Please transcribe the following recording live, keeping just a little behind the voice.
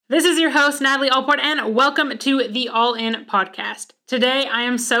This is your host, Natalie Allport, and welcome to the All In podcast. Today, I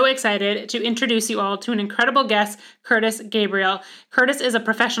am so excited to introduce you all to an incredible guest, Curtis Gabriel. Curtis is a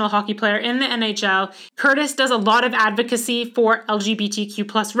professional hockey player in the NHL. Curtis does a lot of advocacy for LGBTQ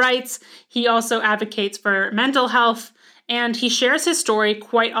plus rights. He also advocates for mental health, and he shares his story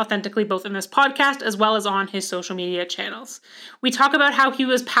quite authentically both in this podcast as well as on his social media channels. We talk about how he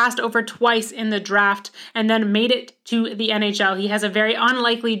was passed over twice in the draft and then made it to the NHL. He has a very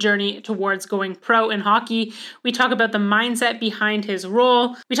unlikely journey towards going pro in hockey. We talk about the mindset behind his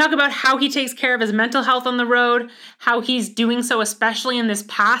role. We talk about how he takes care of his mental health on the road, how he's doing so especially in this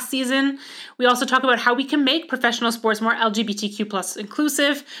past season. We also talk about how we can make professional sports more LGBTQ plus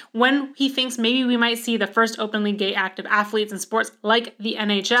inclusive, when he thinks maybe we might see the first openly gay active athletes in sports like the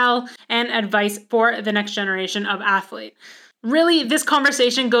NHL, and advice for the next generation of athlete. Really, this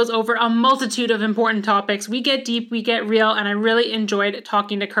conversation goes over a multitude of important topics. We get deep, we get real, and I really enjoyed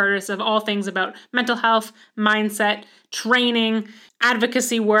talking to Curtis of all things about mental health, mindset, training,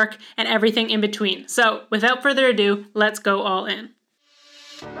 advocacy work, and everything in between. So without further ado, let's go all in.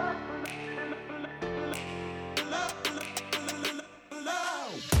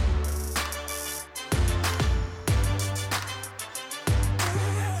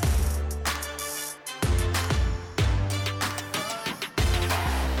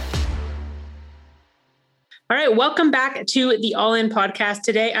 All right, welcome back to the All In podcast.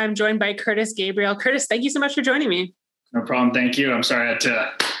 Today, I'm joined by Curtis Gabriel. Curtis, thank you so much for joining me. No problem. Thank you. I'm sorry I had to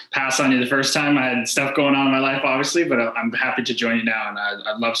pass on you the first time. I had stuff going on in my life, obviously, but I'm happy to join you now. And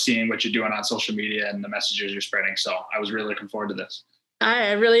I love seeing what you're doing on social media and the messages you're spreading. So I was really looking forward to this.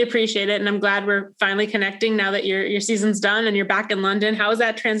 I really appreciate it. And I'm glad we're finally connecting now that your season's done and you're back in London. How has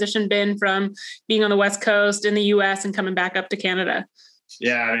that transition been from being on the West Coast in the US and coming back up to Canada?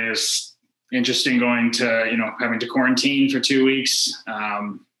 Yeah, I mean, it was interesting going to, having to quarantine for 2 weeks.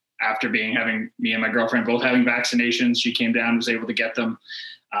 After having me and my girlfriend both having vaccinations, she came down, was able to get them.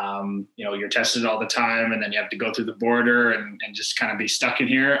 You're tested all the time and then you have to go through the border and just kind of be stuck in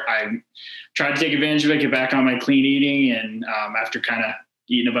here. I tried to take advantage of it, get back on my clean eating. And after kind of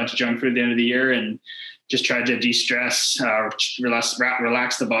eating a bunch of junk food at the end of the year and just tried to de-stress,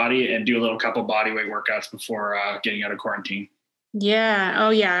 relax the body and do a couple body weight workouts before getting out of quarantine. Yeah. Oh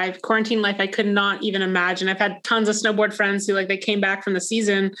yeah. Quarantine life, I could not even imagine. I've had tons of snowboard friends who they came back from the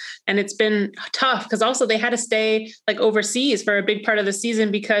season and it's been tough because also they had to stay overseas for a big part of the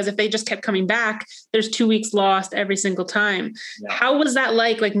season because if they just kept coming back, there's 2 weeks lost every single time. Yeah. How was that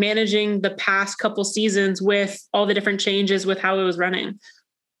like managing the past couple seasons with all the different changes with how it was running?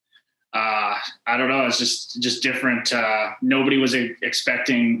 I don't know. It's just different. Nobody was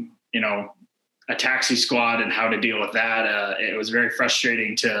expecting, a taxi squad and how to deal with that. It was very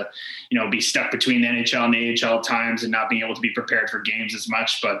frustrating to, be stuck between the NHL and the AHL times and not being able to be prepared for games as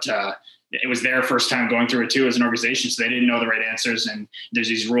much. But it was their first time going through it too as an organization. So they didn't know the right answers. And there's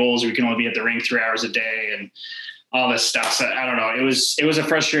these rules. We can only be at the rink 3 hours a day and all this stuff. So I don't know. It was a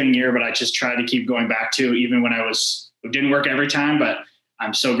frustrating year, but I just tried to keep going back to, even when it didn't work every time, but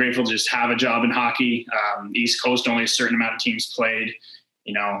I'm so grateful to just have a job in hockey. East Coast, only a certain amount of teams played.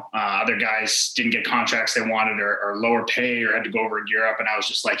 Other guys didn't get contracts they wanted or lower pay or had to go over in Europe. And I was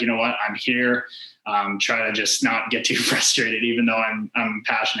just like, you know what, I'm here. Try to just not get too frustrated, even though I'm a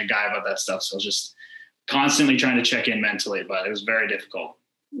passionate guy about that stuff. So just constantly trying to check in mentally, but it was very difficult.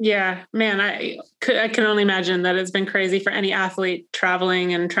 Yeah, man, I can only imagine that it's been crazy for any athlete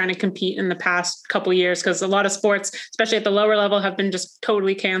traveling and trying to compete in the past couple of years because a lot of sports, especially at the lower level, have been just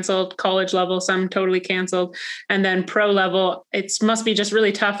totally canceled. College level, some totally canceled. And then pro level, it must be just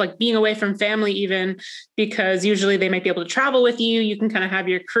really tough, being away from family even, because usually they might be able to travel with you. You can kind of have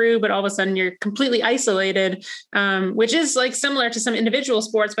your crew, but all of a sudden you're completely isolated, which is similar to some individual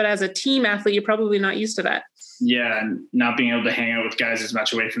sports, but as a team athlete, you're probably not used to that. Yeah, and not being able to hang out with guys as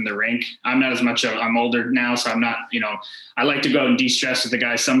much away from the rink. I'm not as much. I'm older now, so I'm not. I like to go out and de-stress with the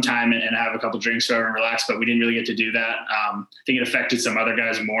guys sometime and have a couple drinks or and relax. But we didn't really get to do that. I think it affected some other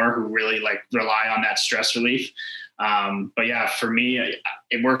guys more who really rely on that stress relief. But yeah, for me,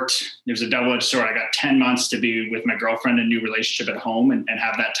 it worked. It was a double-edged sword. I got 10 months to be with my girlfriend, a new relationship at home and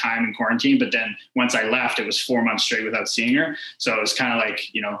have that time in quarantine. But then once I left, it was 4 months straight without seeing her. So it was kind of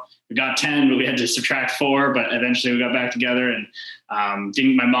we got 10, but we had to subtract 4, but eventually we got back together and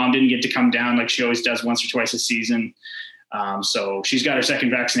my mom didn't get to come down like she always does once or twice a season. So she's got her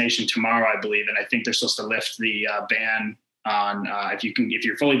second vaccination tomorrow, I believe. And I think they're supposed to lift the ban on if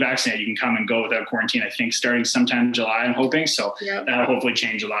you're fully vaccinated, you can come and go without quarantine, I think starting sometime in July, I'm hoping. So That'll hopefully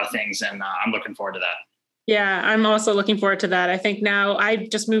change a lot of things. And I'm looking forward to that. Yeah, I'm also looking forward to that. I think now I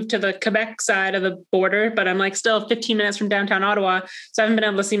just moved to the Quebec side of the border, but I'm like still 15 minutes from downtown Ottawa. So I haven't been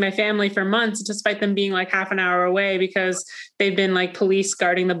able to see my family for months, despite them being like half an hour away because they've been like police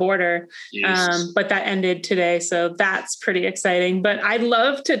guarding the border. But that ended today. So that's pretty exciting. But I'd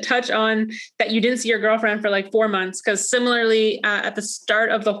love to touch on that you didn't see your girlfriend for like 4 months, because similarly, at the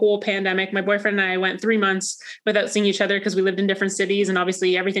start of the whole pandemic, my boyfriend and I went 3 months without seeing each other because we lived in different cities. And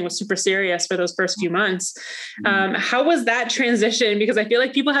obviously everything was super serious for those first few months. How was that transition? Because I feel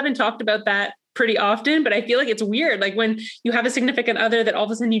like people haven't talked about that pretty often, but I feel like it's weird. Like when you have a significant other that all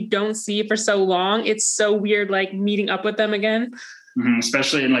of a sudden you don't see for so long, it's so weird, like meeting up with them again.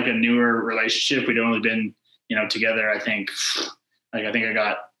 Especially in like a newer relationship. We'd only been, together, I think I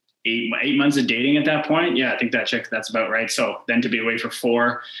got 8 months of dating at that point. Yeah, I think that's about right. So then to be away for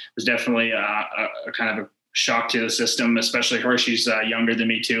 4 was definitely a kind of a shock to the system, especially her. She's younger than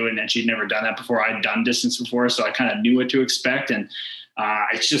me too, and she'd never done that before. I'd done distance before, so I kind of knew what to expect. And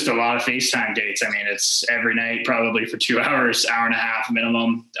it's just a lot of FaceTime dates. I mean, it's every night, probably for 2 hours, hour and a half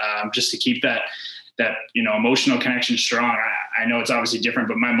minimum, just to keep that emotional connection strong. I know it's obviously different,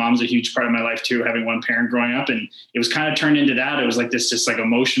 but my mom's a huge part of my life too, having one parent growing up, and it was kind of turned into that. It was like this just like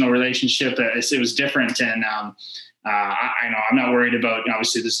emotional relationship. It was different. And I know I'm not worried about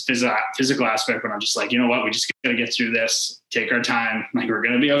obviously this physical aspect, but I'm just like, you know what, we just got to get through this, take our time. Like, we're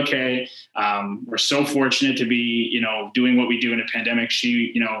going to be okay. We're so fortunate to be, doing what we do in a pandemic.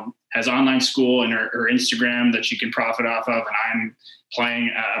 She, has online school and her Instagram that she can profit off of. And I'm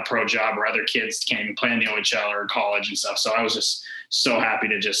playing a pro job where other kids can't even play in the OHL or college and stuff. So I was just so happy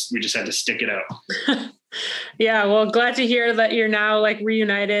we just had to stick it out. Yeah, well, glad to hear that you're now like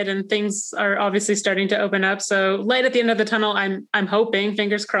reunited and things are obviously starting to open up. So light at the end of the tunnel. I'm hoping,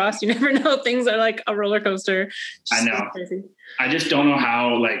 fingers crossed. You never know; things are like a roller coaster. I know. Crazy. I just don't know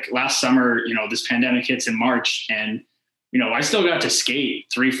how. Like last summer, this pandemic hits in March, and I still got to skate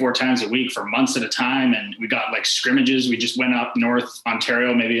 3-4 times a week for months at a time, and we got like scrimmages. We just went up North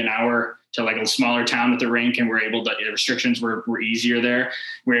Ontario, maybe an hour to like a smaller town at the rink, and the restrictions were easier there.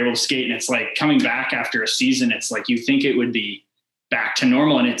 We were able to skate, and it's like coming back after a season, it's like you think it would be back to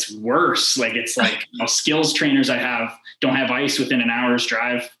normal, and it's worse. Like it's like skills trainers I have don't have ice within an hour's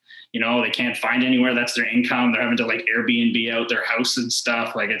drive. They can't find anywhere. That's their income. They're having to like Airbnb out their house and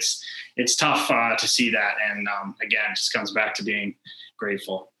stuff. Like it's tough to see that. And again, it just comes back to being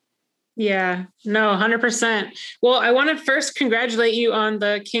grateful. Yeah, no, 100%. Well, I want to first congratulate you on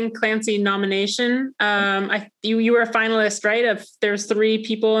the King Clancy nomination. You were a finalist, right? There's 3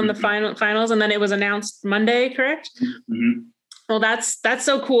 people in the finals, and then it was announced Monday, correct? Mm-hmm. Well, that's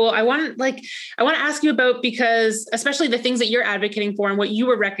so cool. I want to ask you about, because especially the things that you're advocating for and what you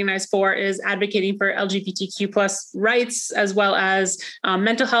were recognized for is advocating for LGBTQ plus rights, as well as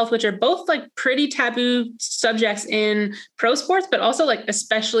mental health, which are both like pretty taboo subjects in pro sports, but also like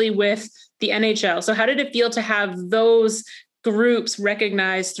especially with the NHL. So how did it feel to have those groups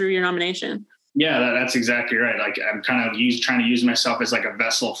recognized through your nomination? Yeah, that's exactly right. Like I'm kind of trying to use myself as like a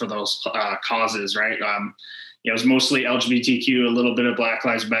vessel for those causes, right? It was mostly LGBTQ, a little bit of Black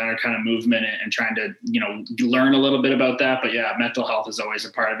Lives Matter kind of movement, and trying to, learn a little bit about that. But yeah, mental health is always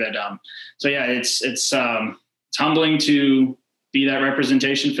a part of it. So yeah, it's humbling to be that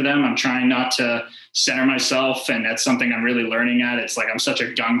representation for them. I'm trying not to center myself, and that's something I'm really learning at. It's like, I'm such a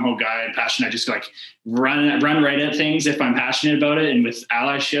gung-ho guy and passionate. I just like run right at things if I'm passionate about it. And with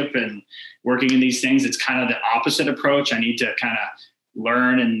allyship and working in these things, it's kind of the opposite approach. I need to kind of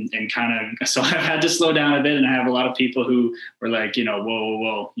learn and kind of, so I've had to slow down a bit, and I have a lot of people who were like,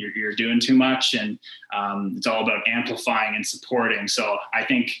 whoa, you're doing too much. And it's all about amplifying and supporting. So I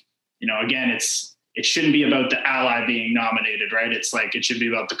think, again, it shouldn't be about the ally being nominated, right? It's like, it should be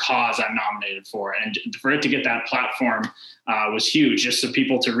about the cause I'm nominated for. And for it to get that platform was huge, just so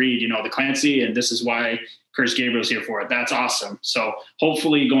people to read, the Clancy, and this is why Curtis Gabriel's here for it. That's awesome. So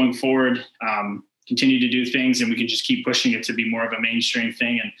hopefully going forward, continue to do things, and we can just keep pushing it to be more of a mainstream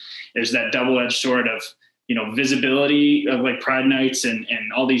thing. And there's that double-edged sword of, visibility of like Pride Nights and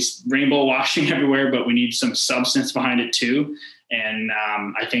all these rainbow washing everywhere, but we need some substance behind it too. And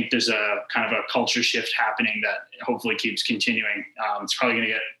I think there's a kind of a culture shift happening that hopefully keeps continuing. It's probably going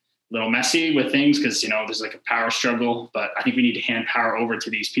to get a little messy with things because, there's like a power struggle, but I think we need to hand power over to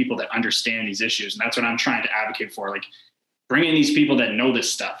these people that understand these issues. And that's what I'm trying to advocate for. Like, bring in these people that know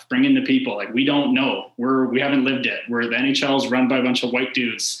this stuff. Bring in the people like we don't know. We haven't lived it. The NHL is run by a bunch of white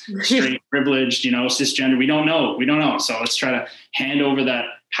dudes, straight privileged, cisgender. We don't know. So let's try to hand over that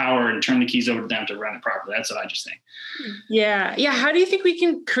power and turn the keys over to them to run it properly. That's what I just think. Yeah. How do you think we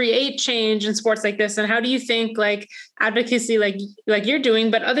can create change in sports like this? And how do you think like advocacy, like you're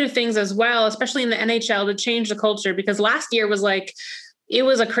doing, but other things as well, especially in the NHL, to change the culture? Because last year was it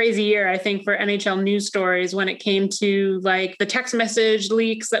was a crazy year, I think, for NHL news stories when it came to like the text message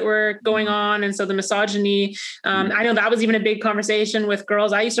leaks that were going on. And so the misogyny, I know that was even a big conversation with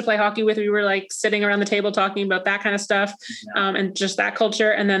girls I used to play hockey with. We were like sitting around the table talking about that kind of stuff, and just that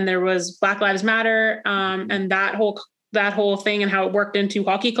culture. And then there was Black Lives Matter, and that whole thing and how it worked into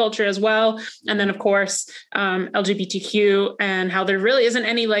hockey culture as well. And then of course, LGBTQ, and how there really isn't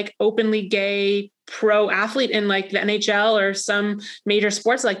any like openly gay pro athlete in like the NHL or some major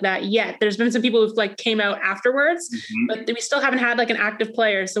sports like that yet. There's been some people who've like came out afterwards, but we still haven't had like an active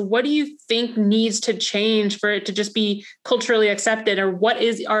player. So what do you think needs to change for it to just be culturally accepted, or what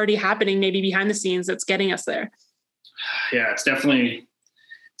is already happening maybe behind the scenes that's getting us there? Yeah, it's definitely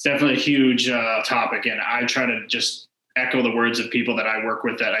a huge topic. And I try to just echo the words of people that I work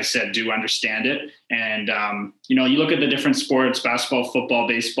with that I said do understand it. And, you look at the different sports, basketball, football,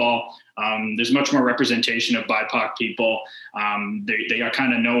 baseball, there's much more representation of BIPOC people. They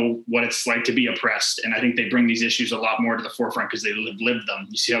kind of know what it's like to be oppressed. And I think they bring these issues a lot more to the forefront because they lived them.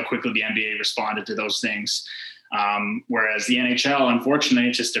 You see how quickly the NBA responded to those things. Whereas the NHL, unfortunately,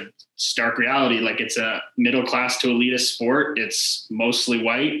 it's just a stark reality. Like it's a middle class to elitist sport. It's mostly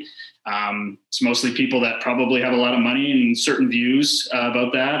white. It's mostly people that probably have a lot of money and certain views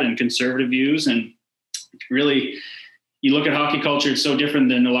about that and conservative views. And really, you look at hockey culture, it's so different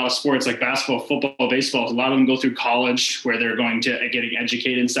than a lot of sports like basketball, football, baseball. A lot of them go through college where they're going to getting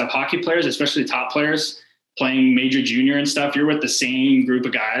educated and stuff. Hockey players, especially top players playing major junior and stuff, you're with the same group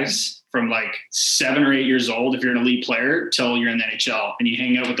of guys from like 7 or 8 years old, if you're an elite player, till you're in the NHL, and you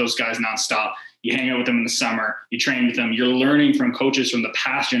hang out with those guys nonstop. You hang out with them in the summer, you train with them, you're learning from coaches from the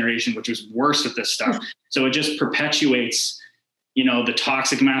past generation, which was worse with this stuff. So it just perpetuates, the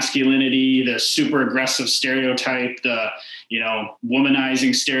toxic masculinity, the super aggressive stereotype, the,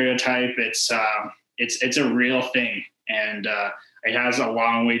 womanizing stereotype. It's a real thing. And it has a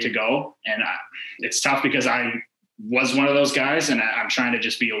long way to go. And it's tough because I was one of those guys, and I'm trying to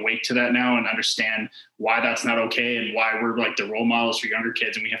just be awake to that now and understand why that's not okay and why we're like the role models for younger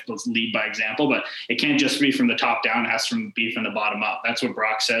kids, and we have to lead by example. But it can't just be from the top down; it has to be from the bottom up. That's what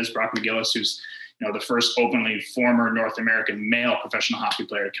Brock says. Brock McGillis, who's the first openly former North American male professional hockey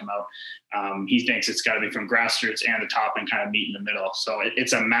player to come out. He thinks it's got to be from grassroots and the top and kind of meet in the middle. So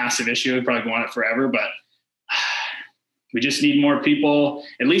it's a massive issue. We've probably go on it forever, but we just need more people.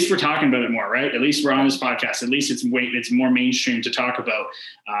 At least we're talking about it more, right? At least we're on this podcast. At least it's more mainstream to talk about.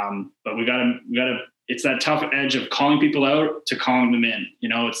 But we gotta, it's that tough edge of calling people out to calling them in.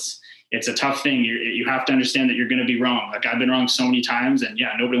 It's a tough thing. You have to understand that you're going to be wrong. Like I've been wrong so many times, and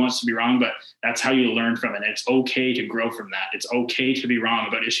yeah, nobody wants to be wrong, but that's how you learn from it. It's okay to grow from that. It's okay to be wrong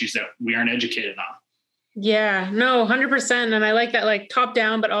about issues that we aren't educated on. Yeah, no, 100%. And I like that, like top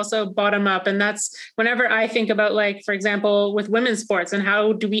down, but also bottom up. And that's whenever I think about, like, for example, with women's sports and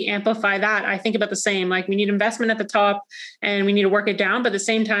how do we amplify that? I think about the same, like we need investment at the top and we need to work it down. But at the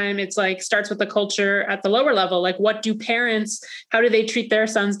same time, it's like starts with the culture at the lower level. Like what do parents, how do they treat their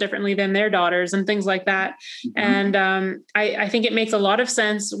sons differently than their daughters and things like that? Mm-hmm. And I think it makes a lot of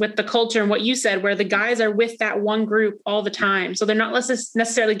sense with the culture and what you said, where the guys are with that one group all the time. So they're not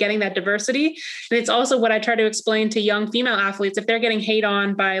necessarily getting that diversity. And it's also what I try to explain to young female athletes, if they're getting hate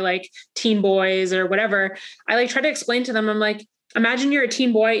on by like teen boys or whatever, I like try to explain to them, I'm like, imagine you're a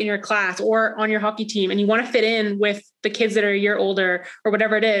teen boy in your class or on your hockey team and you want to fit in with the kids that are a year older or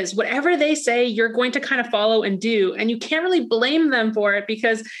whatever it is, whatever they say, you're going to kind of follow and do. And you can't really blame them for it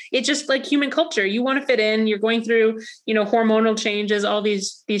because it's just like human culture. You want to fit in, you're going through, hormonal changes, all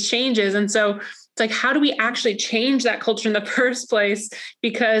these changes. And so it's like, how do we actually change that culture in the first place?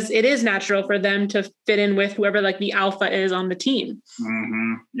 Because it is natural for them to fit in with whoever like the alpha is on the team.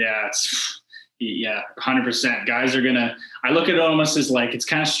 Mm-hmm. Yeah, 100%. Guys are I look at it almost as like, it's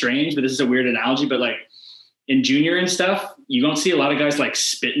kind of strange, but this is a weird analogy, but like in junior and stuff, you don't see a lot of guys like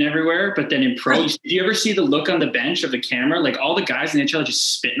spitting everywhere, but then in pro, do you ever see the look on the bench of the camera? Like all the guys in the NHL are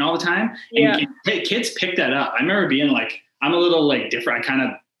just spitting all the time. And kids pick that up. I remember being like, I'm a little like different.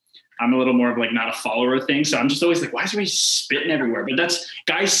 I'm a little more of like not a follower of things. So I'm just always like, why is everybody spitting everywhere? But that's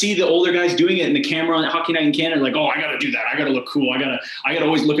guys see the older guys doing it in the camera on Hockey Night in Canada. Like, oh, I got to do that. I got to look cool. I got to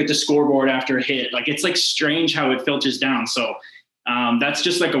always look at the scoreboard after a hit. Like, it's like strange how it filters down. So that's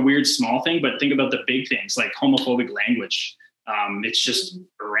just like a weird small thing, but think about the big things like homophobic language. It's just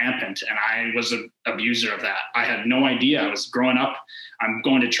rampant. And I was an abuser of that. I had no idea. I was growing up. I'm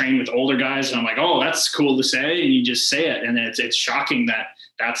going to train with older guys and I'm like, oh, that's cool to say. And you just say it. And it's shocking that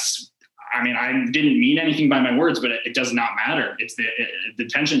I didn't mean anything by my words, but it does not matter. The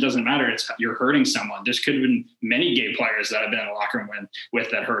tension doesn't matter. You're hurting someone. There's could have been many gay players that I've been in the locker room with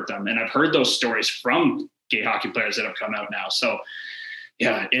that hurt them. And I've heard those stories from gay hockey players that have come out now. So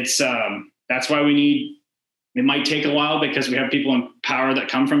yeah, that's why it might take a while because we have people in power that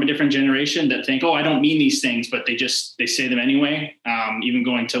come from a different generation that think, oh, I don't mean these things, but they say them anyway. Even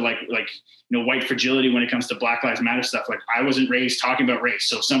going to like, white fragility when it comes to Black Lives Matter stuff. Like I wasn't raised talking about race.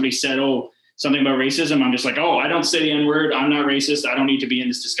 So if somebody said, oh, something about racism, I'm just like, oh, I don't say the N-word. I'm not racist. I don't need to be in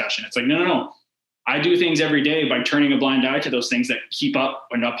this discussion. It's like, no. I do things every day by turning a blind eye to those things that keep up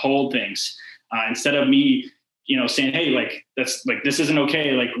and uphold things. Instead of me, saying, hey, this isn't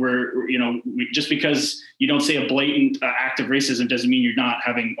okay. Like just because you don't say a blatant act of racism doesn't mean you're not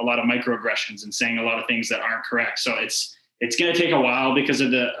having a lot of microaggressions and saying a lot of things that aren't correct. So it's going to take a while because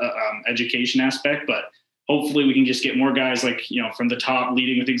of the education aspect, but hopefully we can just get more guys from the top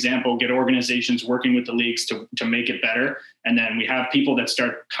leading with example, get organizations working with the leagues to make it better. And then we have people that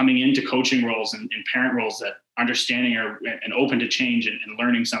start coming into coaching roles and parent roles that understanding and open to change and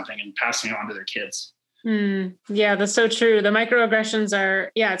learning something and passing it on to their kids. Yeah, that's so true. The microaggressions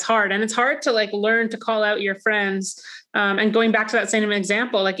it's hard. And it's hard to learn to call out your friends. And going back to that same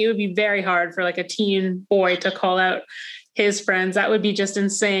example, it would be very hard for a teen boy to call out his friends. That would be just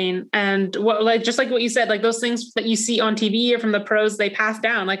insane. And just like what you said, those things that you see on TV or from the pros, they pass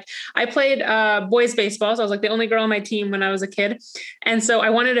down. I played boys baseball. So I was the only girl on my team when I was a kid. And so I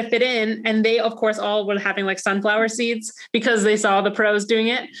wanted to fit in, and they of course all were having sunflower seeds because they saw the pros doing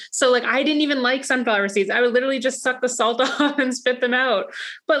it. So I didn't even like sunflower seeds. I would literally just suck the salt off and spit them out.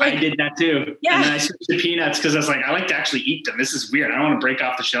 But I did that too. Yeah. And then I switched to peanuts because I was I like to actually eat them. This is weird. I don't want to break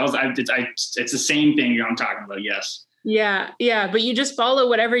off the shells. It's the same thing I'm talking about. Yes. Yeah. But you just follow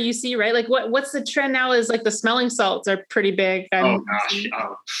whatever you see, right? What's the trend now is the smelling salts are pretty big. Oh gosh.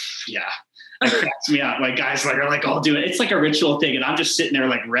 Oh yeah. It cracks me up. Guys are all doing it. It's a ritual thing. And I'm just sitting there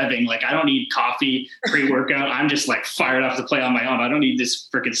revving. I don't need coffee, pre-workout. I'm just fired up to play on my own. I don't need this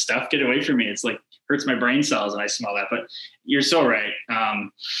freaking stuff. Get away from me. It's hurts my brain cells when I smell that, but you're so right.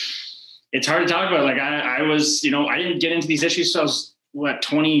 It's hard to talk about. I was, I didn't get into these issues. So I was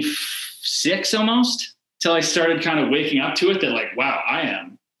 26 almost. Till I started kind of waking up to it that wow, I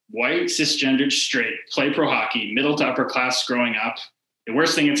am white, cisgendered, straight, play pro hockey, middle to upper class growing up. The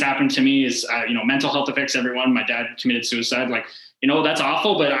worst thing that's happened to me is, mental health affects everyone. My dad committed suicide. That's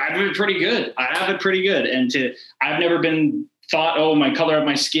awful, but I have it pretty good. And I've never been thought, oh, my color of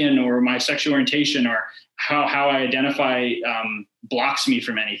my skin or my sexual orientation or how I identify blocks me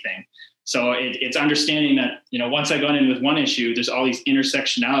from anything. So it's understanding that, once I got in with one issue, there's all these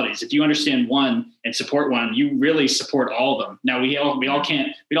intersectionalities. If you understand one and support one, you really support all of them. Now we all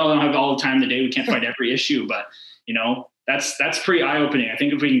don't have all the time in the day. We can't fight every issue, but that's pretty eye-opening. I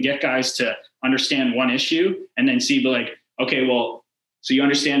think if we can get guys to understand one issue and then see okay, well, so you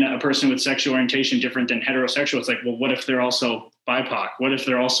understand a person with sexual orientation different than heterosexual. It's well, what if they're also BIPOC? What if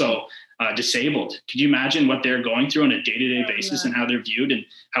they're also disabled? Could you imagine what they're going through on a day-to-day basis and how they're viewed and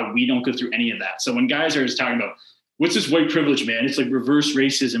how we don't go through any of that? So when guys are just talking about what's this white privilege, man? It's reverse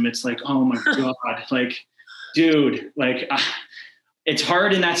racism. It's oh my God, dude, it's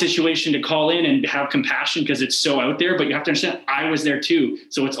hard in that situation to call in and have compassion because it's so out there, but you have to understand I was there too.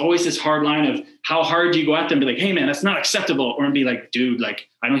 So it's always this hard line of how hard do you go at them and be hey man, that's not acceptable. Or be dude, I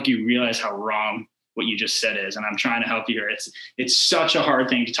don't think you realize how wrong what you just said is, and I'm trying to help you here. It's such a hard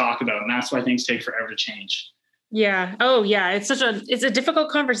thing to talk about. And that's why things take forever to change. Yeah. Oh yeah. It's a difficult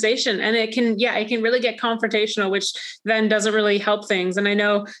conversation, and it can really get confrontational, which then doesn't really help things. And I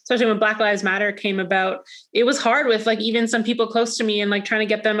know, especially when Black Lives Matter came about, it was hard with even some people close to me and trying to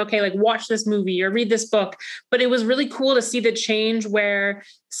get them, okay, watch this movie or read this book. But it was really cool to see the change where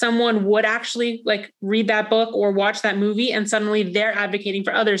someone would actually read that book or watch that movie, and suddenly they're advocating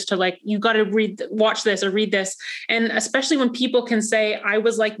for others to you got to watch this or read this. And especially when people can say, I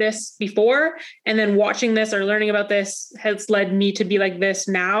was like this before, and then watching this or learning about this has led me to be like this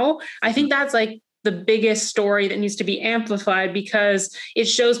now. I think that's the biggest story that needs to be amplified, because it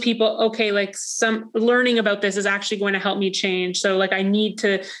shows people, okay, some learning about this is actually going to help me change. So I need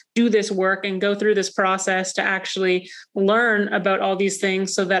to do this work and go through this process to actually learn about all these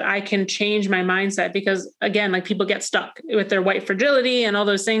things so that I can change my mindset. Because again, people get stuck with their white fragility and all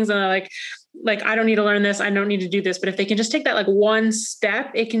those things. And they're I don't need to learn this. I don't need to do this. But if they can just take that one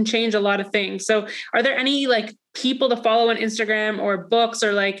step, it can change a lot of things. So are there any people to follow on Instagram or books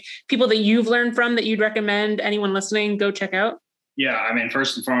or like people that you've learned from that you'd recommend anyone listening go check out? Yeah. I mean,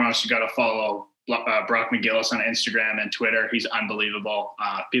 first and foremost, you got to follow Brock McGillis on Instagram and Twitter. He's unbelievable.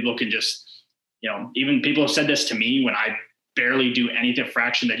 People can just, even people have said this to me when I barely do anything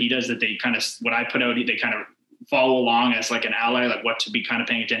fraction that he does, that they kind of, what I put out, they kind of follow along as like an ally, like what to be kind of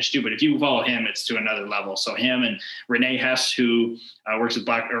paying attention to. But if you follow him, it's to another level. So him and Renee Hess, who works at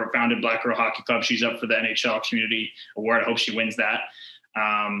founded Black Girl Hockey Club. She's up for the NHL Community Award. I hope she wins that.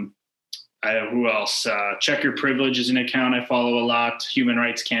 Who else? Check Your Privilege is an account I follow a lot. Human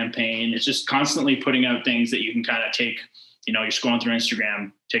Rights Campaign. It's just constantly putting out things that you can kind of take, you're scrolling through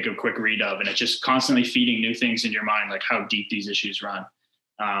Instagram, take a quick read of, and it's just constantly feeding new things in your mind, like how deep these issues run.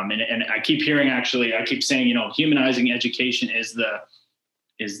 And I keep hearing, I keep saying, humanizing education is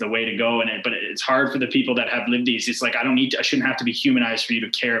the way to go. But it's hard for the people that have lived these. It's like, I shouldn't have to be humanized for you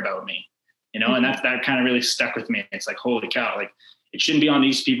to care about me, and that kind of really stuck with me. It's like, holy cow, like it shouldn't be on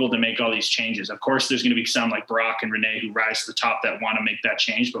these people to make all these changes. Of course, there's going to be some like Brock and Renee who rise to the top that want to make that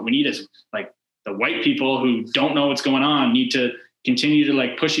change. But we need is like the white people who don't know what's going on need to continue to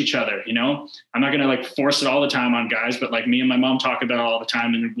like push each other. I'm not going to like force it all the time on guys, but like me and my mom talk about it all the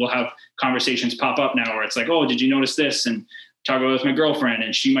time, and we'll have conversations pop up now where it's like, oh, did you notice this? And talk about it with my girlfriend,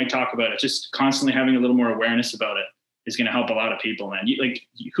 and she might talk about it. Just constantly having a little more awareness about it is going to help a lot of people, man.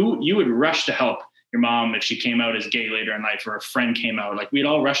 You would rush to help your mom if she came out as gay later in life, or a friend came out, like we'd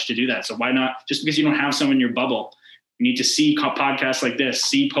all rush to do that. So why not, just because you don't have some in your bubble, you need to see podcasts like this,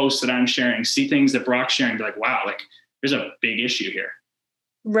 see posts that I'm sharing, see things that Brock's sharing, be like, wow, like there's a big issue here.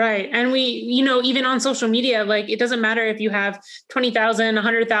 Right. And we, even on social media, like it doesn't matter if you have 20,000,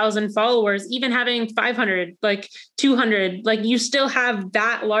 100,000 followers, even having 500, like 200, like you still have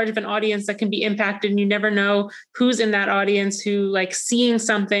that large of an audience that can be impacted. And you never know who's in that audience who like seeing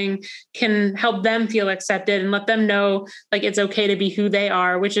something can help them feel accepted and let them know like it's okay to be who they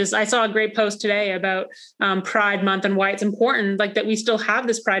are, which is, I saw a great post today about Pride Month and why it's important, like that we still have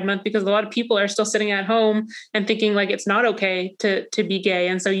this Pride Month, because a lot of people are still sitting at home and thinking like it's not okay to be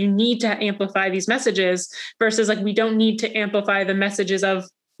gay. And so you need to amplify these messages versus like, we don't need to amplify the messages of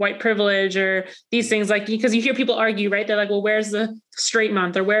white privilege or these things, like, because you hear people argue, right? They're like, well, where's the straight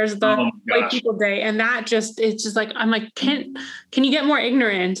month or where's the white people day? And that just, it's just like, I'm like, can you get more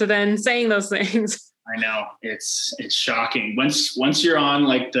ignorant than saying those things? I know it's shocking. Once you're on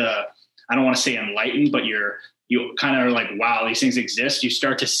like I don't want to say enlightened, but you kind of are like, wow, these things exist. You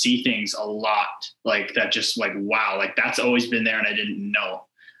start to see things a lot like that, just like, wow, like that's always been there and I didn't know.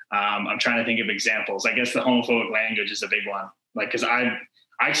 I'm trying to think of examples. I guess the homophobic language is a big one. Like, cause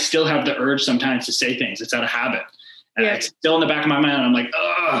I still have the urge sometimes to say things. It's out of habit. And it's still in the back of my mind. I'm like,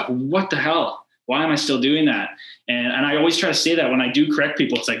 oh, what the hell? Why am I still doing that? And I always try to say that when I do correct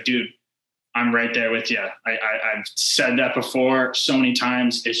people, it's like, dude, I'm right there with you. I've said that before so many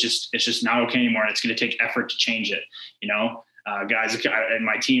times. It's just not okay anymore. And it's going to take effort to change it. Guys and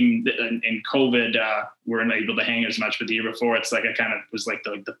my team in COVID weren't able to hang as much, but the year before, it's like I kind of was like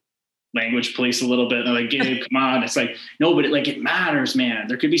the language police a little bit. And they're like, Gabe, come on. It's like, no, but it matters, man.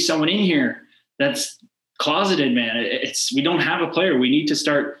 There could be someone in here that's closeted, man. We don't have a player. We need to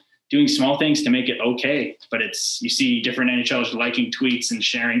start doing small things to make it okay. But you see different NHLers liking tweets and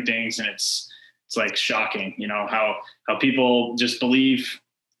sharing things, and it's like shocking, how people just believe.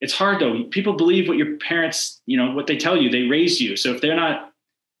 It's hard though. People believe what your parents, what they tell you. They raised you. So if they're not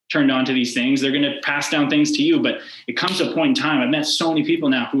turned on to these things, they're going to pass down things to you. But it comes to a point in time. I've met so many people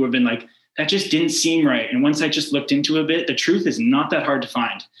now who have been like, that just didn't seem right. And once I just looked into a bit, the truth is not that hard to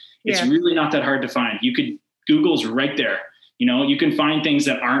find. It's really not that hard to find. Google's right there. You can find things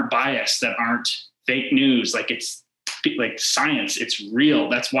that aren't biased, that aren't fake news. Like it's like science. It's real.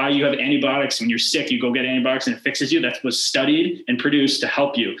 That's why you have antibiotics. When you're sick, you go get antibiotics and it fixes you. That was studied and produced to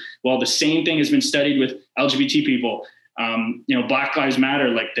help you. Well, the same thing has been studied with LGBT people. Black Lives Matter,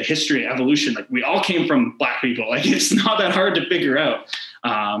 like the history, evolution, like we all came from Black people. Like it's not that hard to figure out.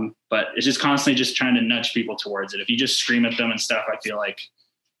 But it's just constantly just trying to nudge people towards it. If you just scream at them and stuff, I feel like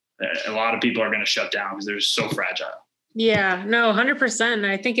a lot of people are going to shut down because they're so fragile. Yeah, no, 100%.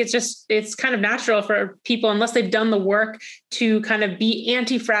 I think it's kind of natural for people, unless they've done the work, to kind of be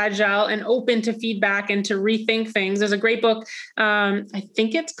anti-fragile and open to feedback and to rethink things. There's a great book. I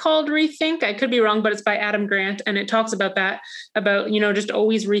think it's called Rethink. I could be wrong, but it's by Adam Grant. And it talks about that, about, just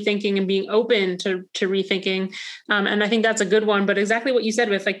always rethinking and being open to rethinking. And I think that's a good one, but exactly what you said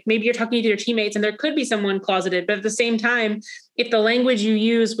with like, maybe you're talking to your teammates and there could be someone closeted, but at the same time, if the language you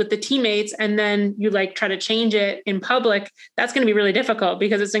use with the teammates and then you like try to change it in public, that's going to be really difficult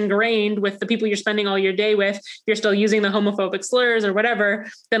because it's ingrained with the people you're spending all your day with. You're still using the homophobic slurs or whatever.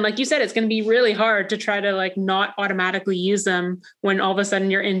 Then, like you said, it's going to be really hard to try to like not automatically use them when all of a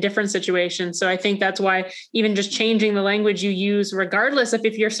sudden you're in different situations. So I think that's why even just changing the language you use, regardless of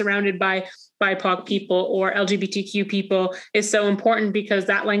if you're surrounded by BIPOC people or LGBTQ people, is so important because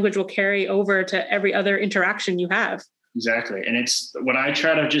that language will carry over to every other interaction you have. Exactly. And it's what I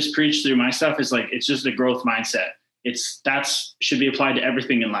try to just preach through my stuff is like, it's just a growth mindset. That's should be applied to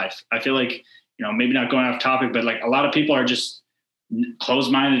everything in life. I feel like, maybe not going off topic, but like a lot of people are just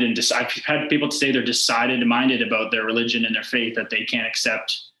closed-minded and I've had people say they're decided-minded about their religion and their faith, that they can't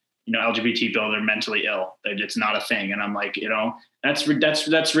accept, LGBT people, they're mentally ill. It's not a thing. And I'm like,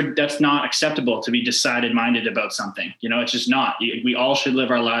 that's not acceptable to be decided-minded about something. It's just not. We all should live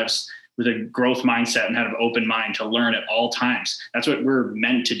our lives with a growth mindset and have an open mind to learn at all times. That's what we're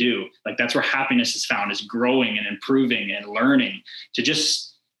meant to do. Like that's where happiness is found, is growing and improving and learning. To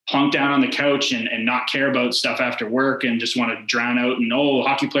just plunk down on the couch and not care about stuff after work and just want to drown out and,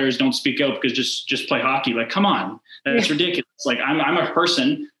 hockey players don't speak out because just play hockey. Like, come on, that's ridiculous. Like I'm a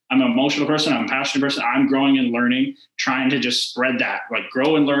person, I'm an emotional person, I'm a passionate person. I'm growing and learning, trying to just spread that, like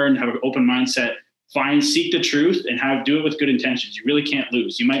grow and learn, have an open mindset, seek the truth and do it with good intentions. You really can't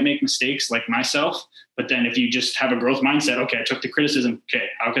lose. You might make mistakes like myself, but then if you just have a growth mindset, okay, I took the criticism. Okay,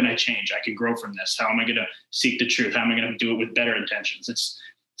 how can I change? I can grow from this. How am I going to seek the truth? How am I going to do it with better intentions?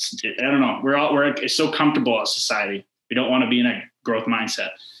 I don't know. We're so comfortable as society. We don't want to be in a growth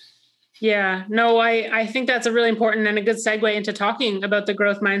mindset. Yeah, no, I think that's a really important and a good segue into talking about the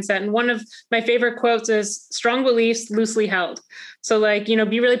growth mindset. And one of my favorite quotes is strong beliefs loosely held. So like,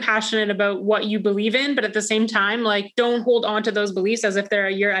 be really passionate about what you believe in, but at the same time, like don't hold on to those beliefs as if they're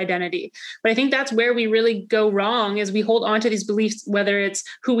your identity. But I think that's where we really go wrong, is we hold on to these beliefs, whether it's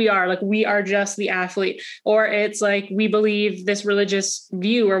who we are, like we are just the athlete, or it's like we believe this religious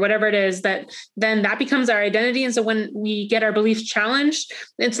view or whatever it is, then that becomes our identity. And so when we get our beliefs challenged,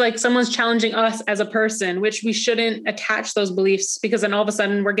 it's like someone's challenging us as a person, which we shouldn't attach those beliefs, because then all of a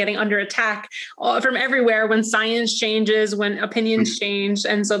sudden we're getting under attack from everywhere when science changes, when opinions change.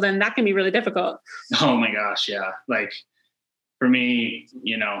 And so then that can be really difficult. Oh my gosh. Yeah. Like for me,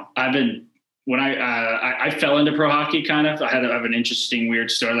 I've been, when I fell into pro hockey kind of, I have an interesting,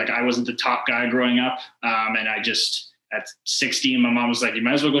 weird story. Like I wasn't the top guy growing up. And I just, at 16, my mom was like, you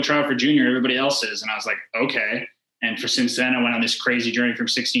might as well go try out for junior. Everybody else is. And I was like, okay. And since then I went on this crazy journey from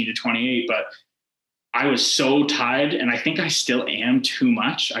 16 to 28, but I was so tied, and I think I still am too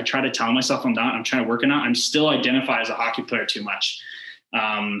much. I try to tell myself I'm not. I'm trying to work on it. I'm still identify as a hockey player too much.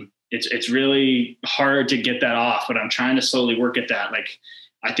 It's really hard to get that off, but I'm trying to slowly work at that. Like,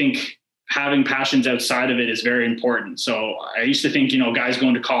 I think having passions outside of it is very important. So I used to think, guys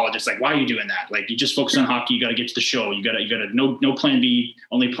going to college, it's like, why are you doing that? Like, you just focus on hockey. You got to get to the show. You got to no plan B,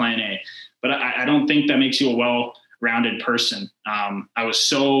 only plan A. But I don't think that makes you a well-rounded person. I was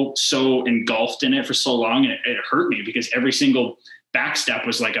so engulfed in it for so long, and it hurt me because every single backstep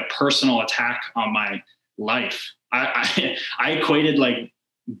was like a personal attack on my life. I equated like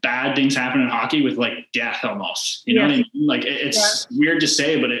bad things happen in hockey with like death almost, you know what I mean? Like it's weird to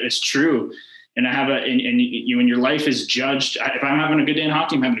say, but it's true. And I have and your life is judged. If I'm having a good day in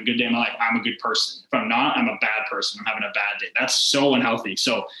hockey, I'm having a good day in my life. I'm a good person. If I'm not, I'm a bad person. I'm having a bad day. That's so unhealthy.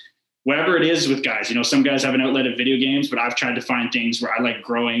 So whatever it is with guys, some guys have an outlet of video games, but I've tried to find things where I like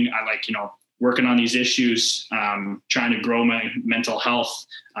growing. I like, working on these issues, trying to grow my mental health,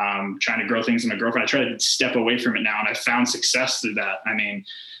 trying to grow things in my girlfriend. I try to step away from it now, and I found success through that. I mean,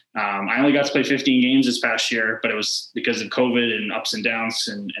 I only got to play 15 games this past year, but it was because of COVID and ups and downs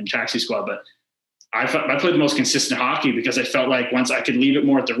and taxi squad. But I played the most consistent hockey because I felt like once I could leave it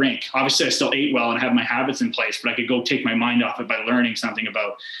more at the rink. Obviously, I still ate well and have my habits in place, but I could go take my mind off it by learning something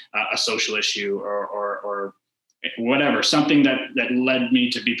about a social issue or whatever, something that led me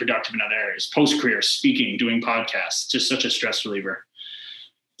to be productive in other areas. Post-career, speaking, doing podcasts, just such a stress reliever.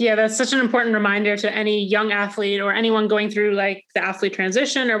 Yeah, that's such an important reminder to any young athlete or anyone going through like the athlete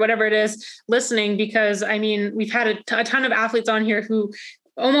transition or whatever it is listening, because I mean, we've had a ton of athletes on here who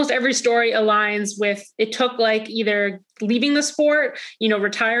almost every story aligns with, it took like either leaving the sport,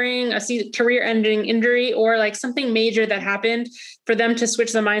 retiring, a career-ending injury, or like something major that happened for them to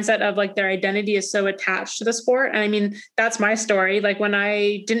switch the mindset of like their identity is so attached to the sport. And I mean, that's my story. Like when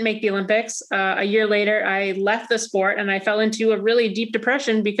I didn't make the Olympics, a year later, I left the sport and I fell into a really deep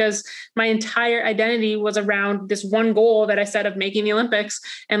depression because my entire identity was around this one goal that I set of making the Olympics.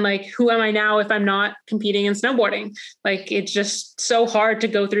 And like, who am I now if I'm not competing in snowboarding? Like, it's just so hard to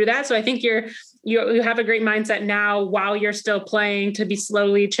go through that. So I think you're you have a great mindset now while you're still playing to be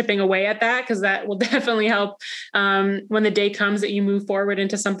slowly chipping away at that, because that will definitely help when the day comes that you move forward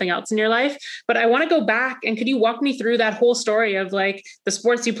into something else in your life. But I want to go back, and could you walk me through that whole story of like the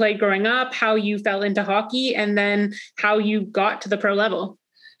sports you played growing up, how you fell into hockey, and then how you got to the pro level?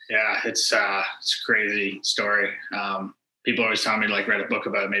 Yeah, it's a crazy story. People always tell me to like write a book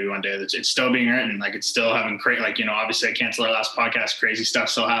about it maybe one day. It's still being written. Like it's still having great, like, obviously I canceled our last podcast, crazy stuff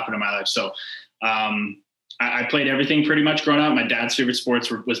still happened in my life. So I played everything pretty much growing up. My dad's favorite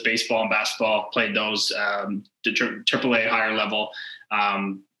sports was baseball and basketball. Played those to AAA higher level,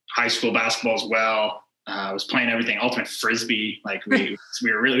 high school basketball as well. I was playing everything, ultimate frisbee. Like we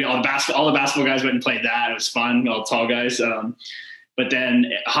were really all the basketball guys went and played that. It was fun, all tall guys. But then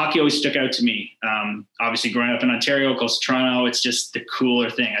hockey always stuck out to me. Obviously growing up in Ontario, close to Toronto, it's just the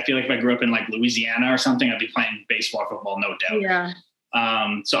cooler thing. I feel like if I grew up in like Louisiana or something, I'd be playing baseball, football, no doubt. Yeah.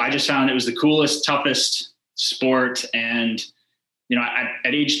 So I just found it was the coolest, toughest sport. And,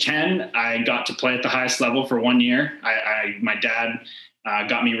 at age 10, I got to play at the highest level for 1 year. My dad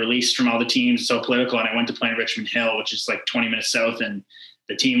got me released from all the teams, so political. And I went to play in Richmond Hill, which is like 20 minutes south. And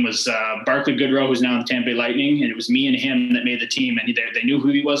the team was Barclay Goodrow, who's now in the Tampa Bay Lightning. And it was me and him that made the team. And they knew who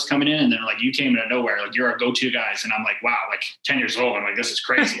he was coming in. And they're like, you came out of nowhere. Like, you're our go-to guys. And I'm like, wow, like 10 years old. I'm like, this is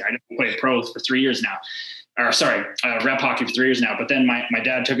crazy. I played pro for 3 years now. Rep hockey for 3 years now. But then my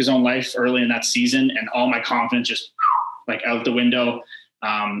dad took his own life early in that season, and all my confidence just like out the window.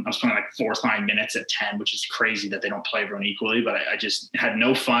 I was playing like fourth line minutes at 10, which is crazy that they don't play everyone equally, but I just had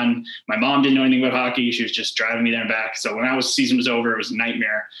no fun. My mom didn't know anything about hockey. She was just driving me there and back. So when season was over, it was a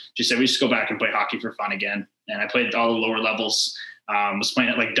nightmare. She said, we just go back and play hockey for fun again. And I played at all the lower levels. Was playing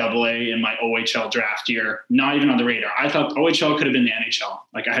at like AA in my OHL draft year, not even on the radar. I thought OHL could have been the NHL.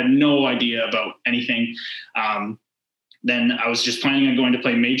 Like I had no idea about anything. Then I was just planning on going to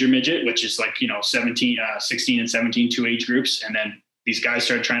play major midget, which is like, 16 and 17, two age groups. And then these guys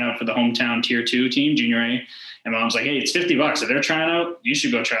started trying out for the hometown tier 2 team, junior A. And mom's like, hey, it's $50. If they're trying out, you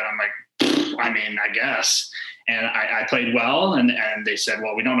should go try it. I'm like, I mean, I guess. And I played well. And they said,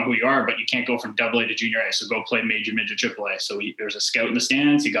 well, we don't know who you are, but you can't go from AA to junior A. So go play major midget AAA. So there was a scout in the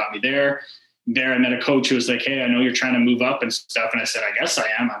stands. He got me there. There I met a coach who was like, hey, I know you're trying to move up and stuff. And I said, I guess I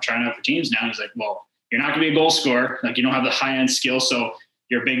am. I'm trying out for teams now. And he's like, well, you're not going to be a goal scorer. Like you don't have the high end skill. So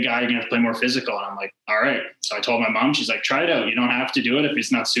you're a big guy. You're going to have to play more physical. And I'm like, all right. So I told my mom, she's like, try it out. You don't have to do it if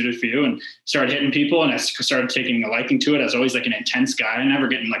it's not suited for you. And started hitting people. And I started taking a liking to it. I was always like an intense guy. I never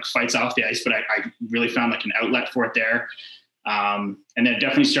getting like fights off the ice, but I really found like an outlet for it there. And then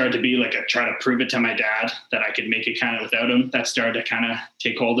definitely started to be like try to prove it to my dad that I could make it kind of without him. That started to kind of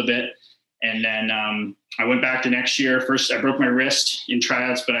take hold a bit. And then I went back the next year. First, I broke my wrist in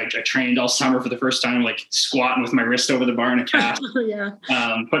tryouts, but I trained all summer for the first time, like squatting with my wrist over the bar in a cast. Yeah.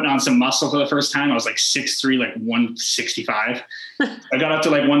 Putting on some muscle for the first time. I was like 6'3", like 165. I got up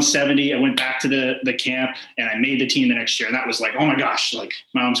to like 170. I went back to the camp and I made the team the next year. And that was like, oh my gosh, like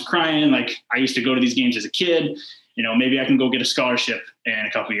mom's crying. Like I used to go to these games as a kid. Maybe I can go get a scholarship in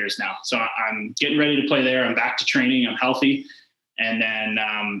a couple of years now. So I'm getting ready to play there. I'm back to training. I'm healthy. And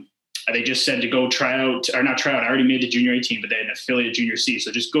then they just said to go I already made the junior A team, but they had an affiliate junior C.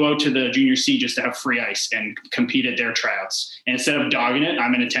 So just go out to the junior C just to have free ice and compete at their tryouts. And instead of dogging it,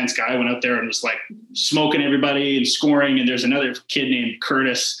 I'm an intense guy. I went out there and was like smoking everybody and scoring. And there's another kid named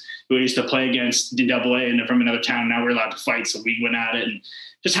Curtis who I used to play against in AA and from another town. Now we're allowed to fight. So we went at it and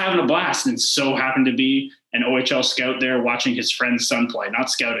just having a blast. And so happened to be an OHL scout there watching his friend's son play, not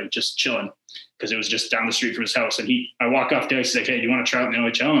scouting, just chilling. Because it was just down the street from his house. And I walk off there, he's like, hey, do you want to try out in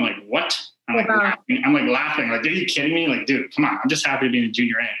the OHL? I'm like, what? I'm like laughing. Like, are you kidding me? Like, dude, come on. I'm just happy to be in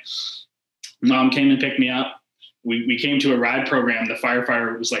junior A. Mom came and picked me up. We came to a ride program. The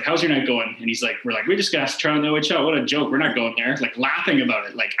firefighter was like, how's your night going? And he's like, we just got to try out the OHL. What a joke. We're not going there. Like laughing about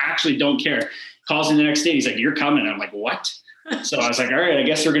it. Like actually don't care. Calls me the next day. He's like, you're coming. And I'm like, what? So I was like, all right, I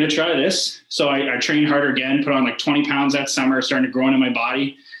guess we're going to try this. So I trained harder again, put on like 20 pounds that summer, starting to grow into my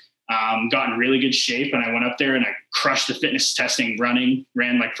body. Got in really good shape, and I went up there and I crushed the fitness testing running,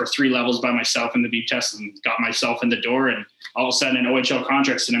 ran like for 3 levels by myself in the beep test and got myself in the door. And all of a sudden an OHL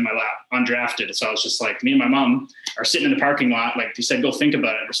contract sitting in my lap, undrafted. So I was just like, me and my mom are sitting in the parking lot. Like he said, go think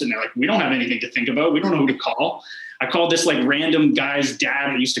about it. We're sitting there like, we don't have anything to think about. We don't know who to call. I called this like random guy's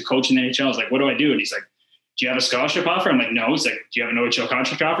dad that used to coach in the NHL. I was like, what do I do? And he's like, do you have a scholarship offer? I'm like, no. He's like, do you have an OHL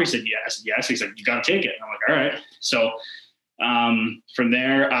contract offer? He said, yes. Yes. He's like, you got to take it. And I'm like, all right. So from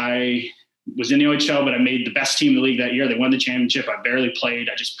there, I was in the OHL, but I made the best team in the league that year. They won the championship. I barely played.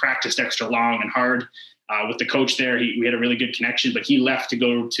 I just practiced extra long and hard with the coach there. We had a really good connection, but he left to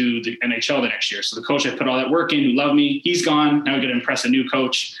go to the NHL the next year. So the coach I put all that work in, who loved me, he's gone. Now I got to impress a new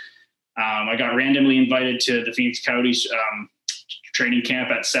coach. I got randomly invited to the Phoenix Coyotes training camp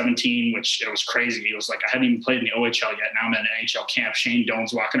at 17, which it was crazy. It was like, I hadn't even played in the OHL yet. Now I'm at an NHL camp. Shane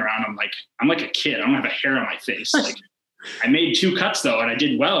Doan's walking around. I'm like a kid. I don't have a hair on my face. Like, I made 2 cuts though, and I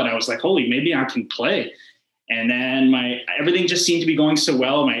did well. And I was like, holy, maybe I can play. And then everything just seemed to be going so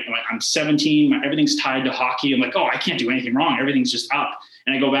well. I'm 17. Everything's tied to hockey. I'm like, oh, I can't do anything wrong. Everything's just up.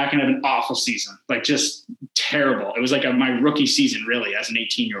 And I go back and have an awful season, like just terrible. It was like my rookie season, really, as an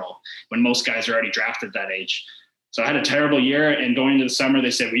 18-year-old, when most guys are already drafted at that age. So I had a terrible year. And going into the summer,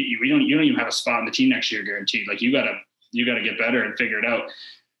 they said, you don't even have a spot in the team next year, guaranteed. Like, you gotta get better and figure it out.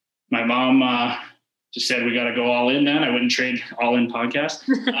 My mom just said, we got to go all in. Then I went and trade all in podcast.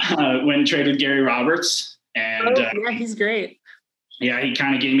 Went and traded Gary Roberts. And yeah, he's great. Yeah, he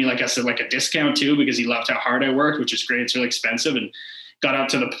kind of gave me, like I said, like a discount too, because he loved how hard I worked, which is great. It's really expensive, and got up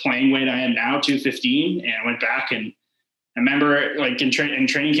to the playing weight I am now, 215, and went back. And I remember, like, in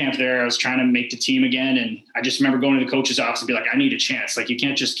training camp there, I was trying to make the team again, and I just remember going to the coach's office and be like, I need a chance. Like, you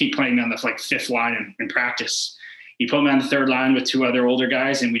can't just keep playing me on the 5th line in practice. He put me on the 3rd line with 2 other older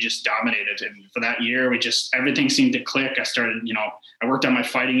guys, and we just dominated. And for that year, everything seemed to click. I started, I worked on my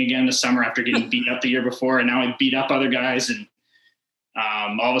fighting again this summer after getting beat up the year before, and now I beat up other guys. And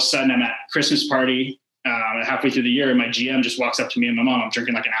all of a sudden, I'm at Christmas party halfway through the year, and my GM just walks up to me and my mom. I'm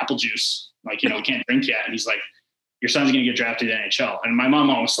drinking like an apple juice, like, can't drink yet. And he's like, your son's going to get drafted in NHL. And my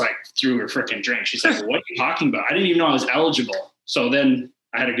mom almost like threw her freaking drink. She's like, well, what are you talking about? I didn't even know I was eligible. So then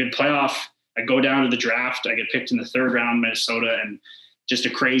I had a good playoff. I go down to the draft. I get picked in the 3rd round, Minnesota, and just a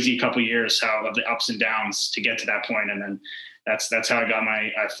crazy couple of years of the ups and downs to get to that point. And then that's how I got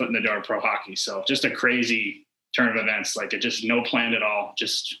my foot in the door of pro hockey. So just a crazy turn of events, like, it just no plan at all.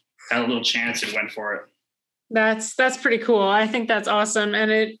 Just had a little chance and went for it. That's pretty cool. I think that's awesome.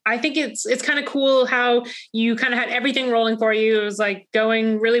 And I think it's kind of cool how you kind of had everything rolling for you. It was like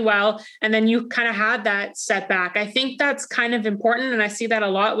going really well. And then you kind of had that setback. I think that's kind of important. And I see that a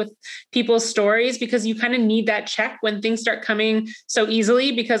lot with people's stories, because you kind of need that check when things start coming so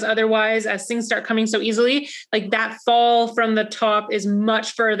easily, because otherwise, as things start coming so easily, like, that fall from the top is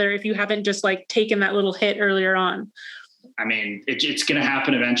much further if you haven't just like taken that little hit earlier on. I mean, it's going to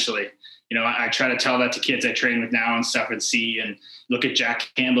happen eventually. I try to tell that to kids I train with now and stuff, and see, and look at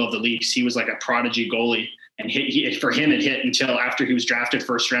Jack Campbell of the Leafs. He was like a prodigy goalie, and for him, it hit until after he was drafted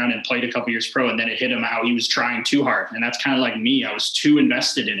 1st round and played a couple years pro. And then it hit him how he was trying too hard. And that's kind of like me. I was too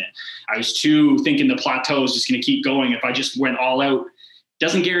invested in it. I was too thinking the plateau is just going to keep going. If I just went all out, it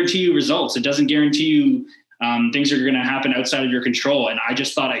doesn't guarantee you results. It doesn't guarantee you things are going to happen outside of your control. And I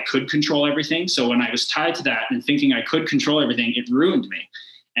just thought I could control everything. So when I was tied to that and thinking I could control everything, it ruined me.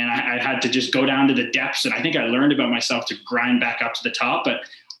 And I had to just go down to the depths. And I think I learned about myself to grind back up to the top. But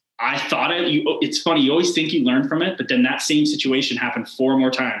I thought it's funny. You always think you learn from it, but then that same situation happened 4 more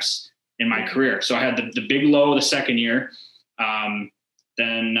times in my career. So I had the big low the 2nd year.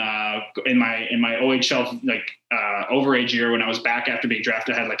 Then in my OHL, overage year, when I was back after being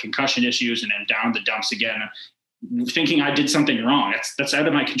drafted, I had like concussion issues, and then down the dumps again, thinking I did something wrong. That's out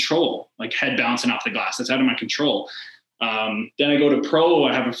of my control. Like, head bouncing off the glass. That's out of my control. Then I go to pro.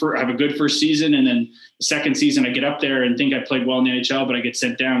 I have a good first season, and then the 2nd season I get up there and think I played well in the NHL, but I get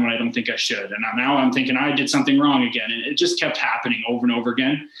sent down when I don't think I should. And now I'm thinking I did something wrong again, and it just kept happening over and over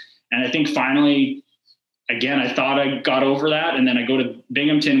again. And I think finally, again, I thought I got over that, and then I go to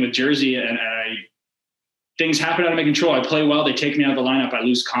Binghamton with Jersey, and things happen out of my control. I play well. They take me out of the lineup. I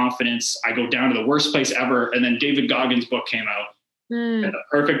lose confidence. I go down to the worst place ever. And then David Goggins' book came out at the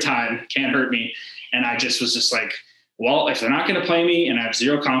perfect time. Can't hurt me. And I just was just like, well, if they're not going to play me and I have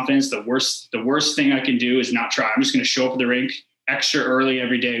zero confidence, the worst thing I can do is not try. I'm just going to show up at the rink extra early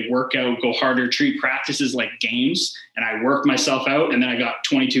every day, work out, go harder, treat practices like games. And I worked myself out. And then I got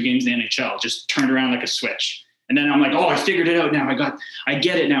 22 games in the NHL, just turned around like a switch. And then I'm like, oh, I figured it out now. I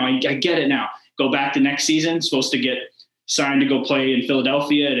get it now. I get it now. Go back the next season, supposed to get signed to go play in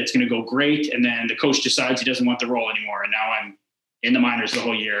Philadelphia, and it's going to go great. And then the coach decides he doesn't want the role anymore. And now I'm in the minors the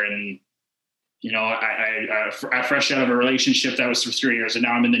whole year. And, I fresh out of a relationship that was for 3 years, and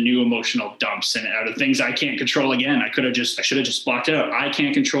now I'm in the new emotional dumps and out of things I can't control again. I should have just blocked it out. I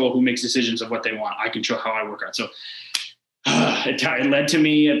can't control who makes decisions of what they want. I control how I work out. So it led to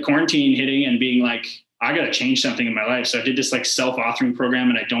me at quarantine hitting and being like, I got to change something in my life. So I did this like self-authoring program,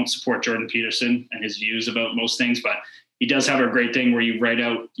 and I don't support Jordan Peterson and his views about most things, but he does have a great thing where you write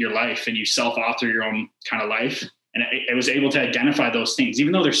out your life and you self-author your own kind of life. And I was able to identify those things,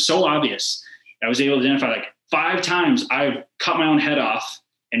 even though they're so obvious. I was able to identify like 5 times I've cut my own head off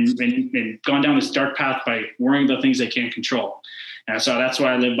and gone down this dark path by worrying about things I can't control. And so that's what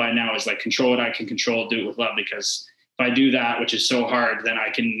I live by now, is like, control what I can control, do it with love, because if I do that, which is so hard, then I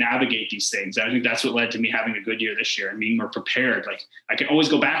can navigate these things. I think that's what led to me having a good year this year and being more prepared. Like I can always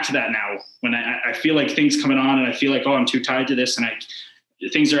go back to that now when I feel like things coming on and I feel like, oh, I'm too tied to this and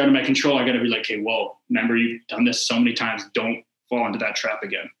things are out of my control. I got to be like, hey, whoa, remember you've done this so many times. Don't fall into that trap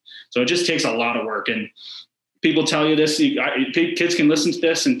again. So it just takes a lot of work. And people tell you this, kids can listen to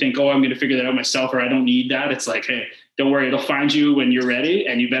this and think, oh, I'm going to figure that out myself, or I don't need that. It's like, hey, don't worry. It'll find you when you're ready,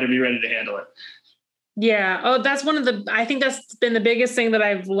 and you better be ready to handle it. Yeah. Oh, that's I think that's been the biggest thing that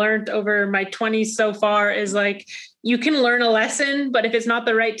I've learned over my 20s so far is like, you can learn a lesson, but if it's not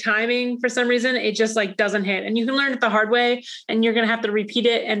the right timing for some reason, it just like doesn't hit. And you can learn it the hard way, and you're going to have to repeat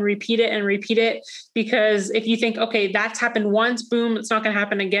it and repeat it and repeat it. Because if you think, okay, that's happened once, boom, it's not going to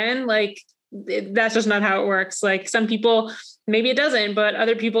happen again. Like that's just not how it works. Like some people, maybe it doesn't, but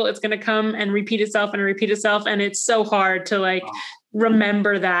other people, it's going to come and repeat itself and repeat itself. And it's so hard to like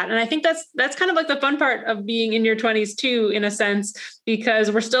remember that. And I think that's kind of like the fun part of being in your 20s too, in a sense, because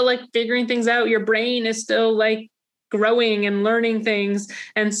we're still like figuring things out. Your brain is still like growing and learning things.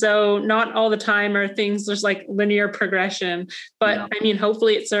 And so not all the time are things just like linear progression, but yeah. I mean,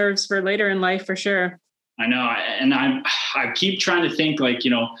 hopefully it serves for later in life for sure. I know. And I keep trying to think like,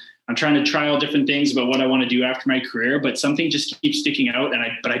 I'm trying to try all different things about what I want to do after my career, but something just keeps sticking out.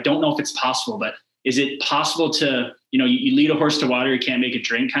 But I don't know if it's possible, but is it possible to, you lead a horse to water, you can't make it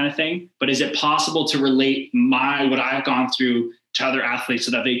drink kind of thing, but is it possible to relate what I've gone through to other athletes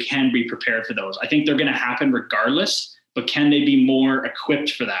so that they can be prepared for those? I think they're going to happen regardless, but can they be more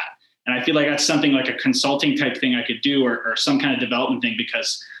equipped for that? And I feel like that's something like a consulting type thing I could do or some kind of development thing,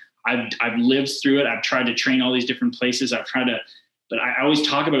 because I've lived through it. I've tried to train all these different places. But I always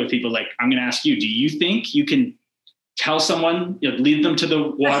talk about it with people, like, I'm going to ask you, do you think you can tell someone, lead them to the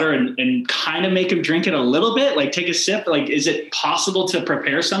water and kind of make them drink it a little bit, like take a sip? Like, is it possible to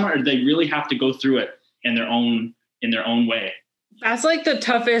prepare someone, or do they really have to go through it in their own way? That's like the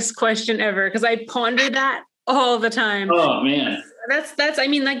toughest question ever, because I ponder that all the time. Oh man. I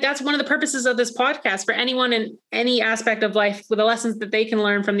mean, like, that's one of the purposes of this podcast for anyone in any aspect of life, with the lessons that they can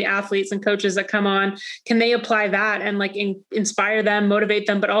learn from the athletes and coaches that come on. Can they apply that and like inspire them, motivate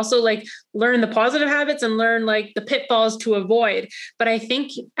them, but also like learn the positive habits and learn like the pitfalls to avoid. But I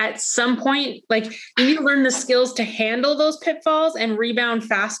think at some point, like, you need to learn the skills to handle those pitfalls and rebound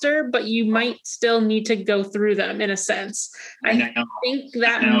faster, but you might still need to go through them in a sense. I think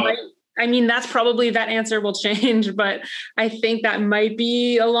that might, I mean, that's probably, that answer will change, but I think that might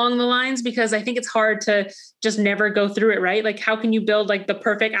be along the lines, because I think it's hard to just never go through it, right? Like, how can you build like the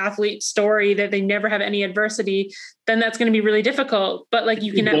perfect athlete story that they never have any adversity? Then that's going to be really difficult, but like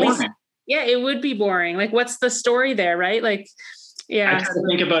you can at least, yeah, it would be boring. Like, what's the story there, right? Like, yeah. I try to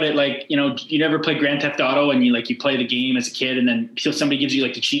think about it like, you never play Grand Theft Auto and you play the game as a kid, and then somebody gives you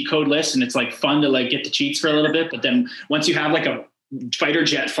like the cheat code list, and it's like fun to like get the cheats for a little bit. But then once you have like a fighter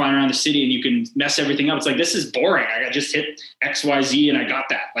jet flying around the city and you can mess everything up, it's like, this is boring. I just hit XYZ and I got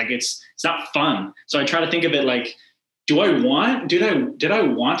that. Like, it's not fun. So I try to think of it like, did I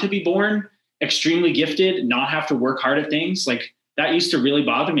want to be born extremely gifted, not have to work hard at things? Like, that used to really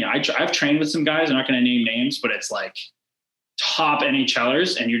bother me. I've trained with some guys, I'm not going to name names, but it's like top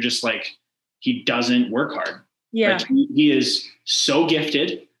NHLers, and you're just like, he doesn't work hard. Yeah. Like, he is so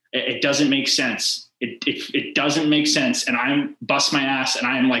gifted. It doesn't make sense. It doesn't make sense. And I'm bust my ass, and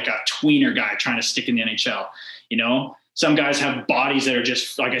I am like a tweener guy trying to stick in the NHL. Some guys have bodies that are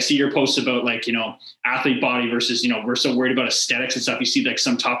just like, I see your posts about like, athlete body versus, we're so worried about aesthetics and stuff. You see like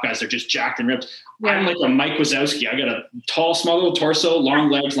some top guys, they're just jacked and ripped. Yeah. I'm like a Mike Wazowski. I got a tall, small little torso, long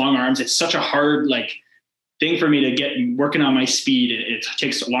legs, long arms. It's such a hard like thing for me to get working on my speed. It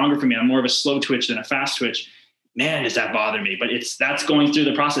takes longer for me. I'm more of a slow twitch than a fast twitch. Man, does that bother me? But that's going through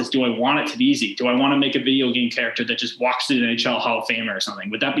the process. Do I want it to be easy? Do I want to make a video game character that just walks through the NHL Hall of Famer or something?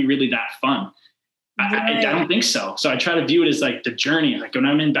 Would that be really that fun? Right. I don't think so. So I try to view it as like the journey. Like, when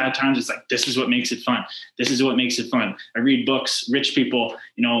I'm in bad times, it's like, this is what makes it fun. This is what makes it fun. I read books, rich people,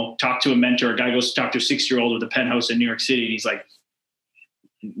 talk to a mentor. A guy goes to talk to a 6-year-old with a penthouse in New York City, and he's like,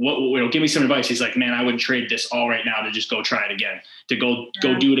 give me some advice. He's like, man, I would trade this all right now to just go try it again, to go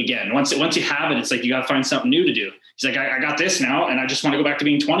do it again. Once you have it, it's like, you got to find something new to do. He's like, I got this now, and I just want to go back to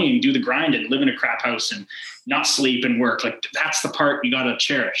being 20 and do the grind and live in a crap house and not sleep and work. Like, that's the part you got to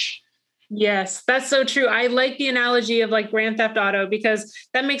cherish. Yes, that's so true. I like the analogy of like Grand Theft Auto, because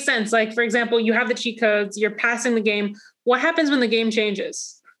that makes sense. Like, for example, you have the cheat codes, you're passing the game. What happens when the game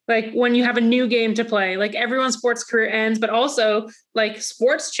changes? like when you have a new game to play, like everyone's sports career ends, but also like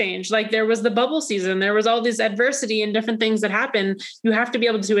sports change. Like there was the bubble season, there was all this adversity and different things that happen. You have to be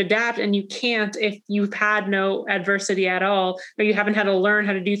able to adapt, and you can't if you've had no adversity at all, or you haven't had to learn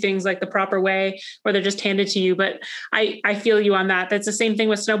how to do things like the proper way, or they're just handed to you. But I feel you on that. That's the same thing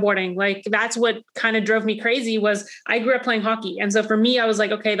with snowboarding. Like that's what kind of drove me crazy was I grew up playing hockey. And so for me, I was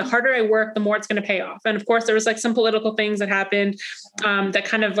like, okay, the harder I work, the more it's going to pay off. And of course there was like some political things that happened that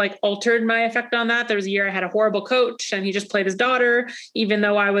kind of like altered my effect on that. There was a year I had a horrible coach and he just played his daughter, even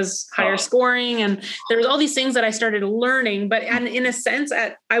though I was higher scoring. And there was all these things that I started learning, but in a sense,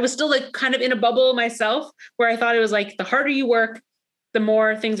 I was still like kind of in a bubble myself where I thought it was like, the harder you work, the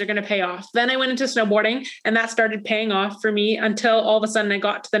more things are going to pay off. Then I went into snowboarding and that started paying off for me until all of a sudden I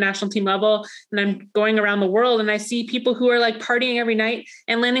got to the national team level and I'm going around the world and I see people who are like partying every night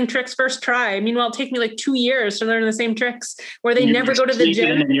and landing tricks first try. Meanwhile, it takes me like 2 years to learn the same tricks where they never go to the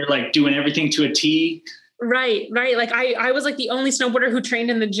gym. And you're like doing everything to a T. Right. Like I was like the only snowboarder who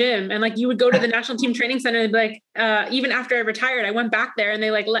trained in the gym, and like you would go to the national team training center and be like, even after I retired, I went back there and they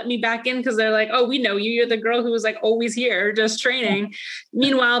like let me back in because they're like, oh, we know you. You're the girl who was like always here just training.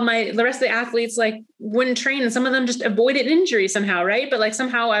 Meanwhile, the rest of the athletes like wouldn't train, and some of them just avoided injury somehow. Right. But like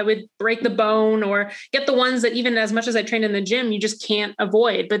somehow I would break the bone or get the ones that even as much as I trained in the gym, you just can't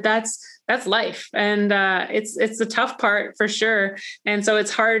avoid. But that's life. And it's the tough part for sure. And so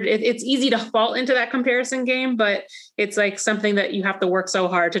it's hard. It's easy to fall into that comparison game, but it's like something that you have to work so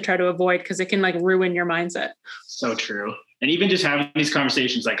hard to try to avoid because it can like ruin your mindset. So true. And even just having these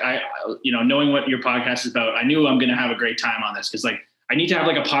conversations, like knowing what your podcast is about, I knew I'm going to have a great time on this because like I need to have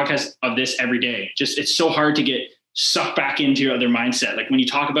like a podcast of this every day. Just it's so hard to get sucked back into your other mindset. Like when you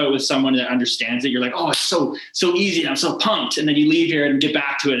talk about it with someone that understands it, you're like, oh, it's so easy. I'm so pumped. And then you leave here and get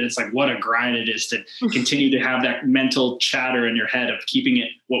back to it. And it's like, what a grind it is to continue to have that mental chatter in your head of keeping it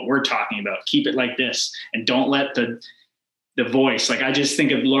what we're talking about. Keep it like this. And don't let the voice, like I just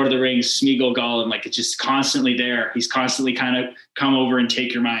think of Lord of the Rings, Smeagol Gollum, like it's just constantly there. He's constantly kind of come over and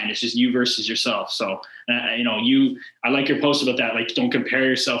take your mind. It's just you versus yourself. So, I like your post about that. Like, don't compare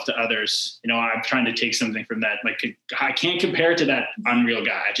yourself to others. I'm trying to take something from that. Like, I can't compare it to that unreal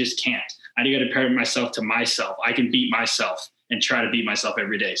guy. I just can't. I got to compare myself to myself. I can beat myself and try to beat myself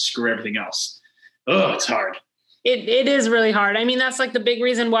every day. Screw everything else. Oh, it's hard. It is really hard. I mean, that's like the big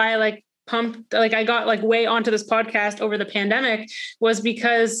reason why pumped, like I got like way onto this podcast over the pandemic was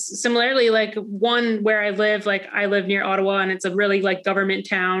because similarly, like one where I live near Ottawa and it's a really like government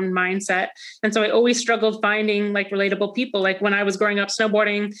town mindset. And so I always struggled finding like relatable people. Like when I was growing up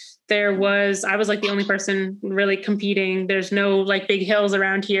snowboarding, I was like the only person really competing. There's no like big hills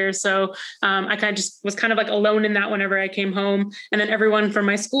around here. So I kind of just was kind of like alone in that whenever I came home. And then everyone from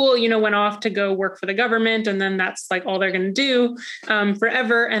my school, went off to go work for the government. And then that's like all they're going to do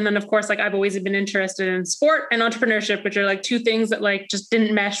forever. And then of course, like I've always been interested in sport and entrepreneurship, which are like two things that like just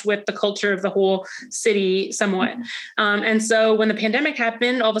didn't mesh with the culture of the whole city somewhat. And so when the pandemic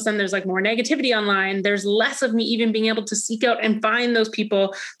happened, all of a sudden there's like more negativity online. There's less of me even being able to seek out and find those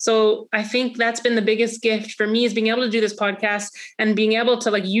people. So I think that's been the biggest gift for me is being able to do this podcast and being able to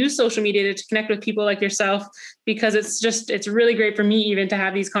like use social media to connect with people like yourself, because it's really great for me even to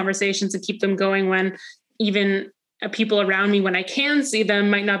have these conversations and keep them going when even people around me, when I can see them,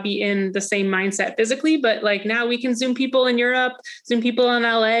 might not be in the same mindset physically, but like now we can Zoom people in Europe, Zoom people in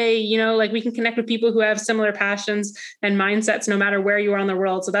LA, like we can connect with people who have similar passions and mindsets no matter where you are in the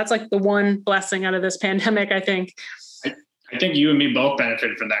world. So that's like the one blessing out of this pandemic, I think. I think you and me both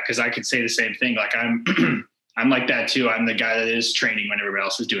benefited from that because I could say the same thing. Like I'm like that too. I'm the guy that is training when everybody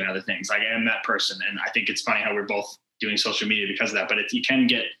else is doing other things. Like I am that person. And I think it's funny how we're both doing social media because of that, but you can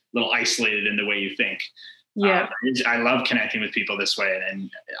get a little isolated in the way you think. Yeah. I love connecting with people this way. And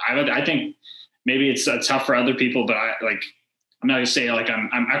I think maybe it's tough for other people, but I'm not gonna say like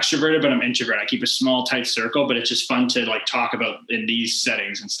I'm extroverted, but I'm introverted. I keep a small, tight circle, but it's just fun to like talk about in these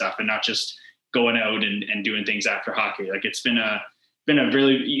settings and stuff and not just going out and doing things after hockey. Like it's been a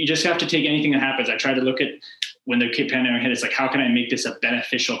really, you just have to take anything that happens. I try to look at when the pandemic hit, it's like, how can I make this a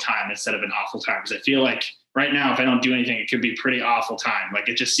beneficial time instead of an awful time? Because I feel like right now, if I don't do anything, it could be a pretty awful time. Like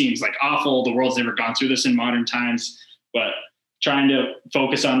it just seems like awful. The world's never gone through this in modern times, but trying to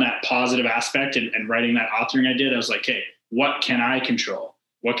focus on that positive aspect and writing that authoring I did, I was like, hey, what can I control?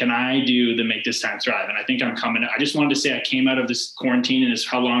 What can I do to make this time thrive? And I think I just wanted to say I came out of this quarantine and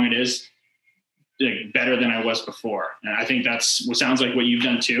how long it is, better than I was before. And I think that's what sounds like what you've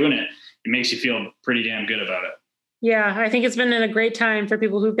done too. And it makes you feel pretty damn good about it. Yeah. I think it's been a great time for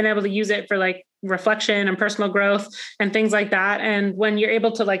people who've been able to use it for like reflection and personal growth and things like that. And when you're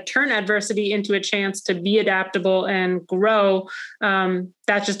able to like turn adversity into a chance to be adaptable and grow,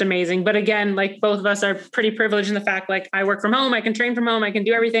 that's just amazing. But again, like both of us are pretty privileged in the fact, like I work from home, I can train from home, I can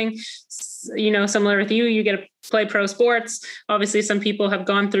do everything, similar with you, you get to play pro sports. Obviously, some people have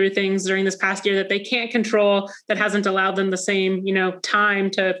gone through things during this past year that they can't control, that hasn't allowed them the same, time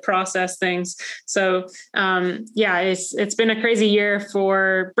to process things. So it's been a crazy year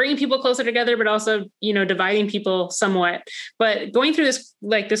for bringing people closer together, but also, dividing people somewhat. But going through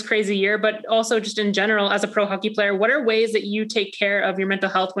this crazy year, but also just in general, as a pro hockey player, what are ways that you take care of your mental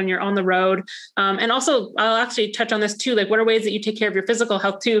health when you're on the road? And also, I'll actually touch on this too. Like, what are ways that you take care of your physical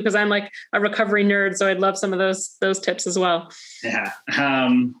health too? Because I'm like a recovery nerd, so I'd love some of those tips as well. Yeah.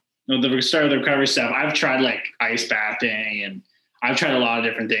 The start of the recovery stuff, I've tried like ice bathing, and I've tried a lot of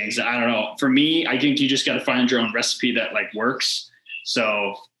different things. I don't know. For me, I think you just got to find your own recipe that like works.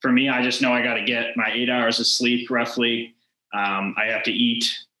 So for me, I just know I got to get my 8 hours of sleep roughly. I have to eat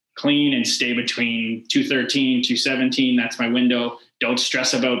clean and stay between 213, 217. That's my window. Don't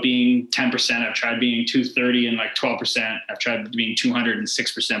stress about being 10%. I've tried being 230 and like 12%. I've tried being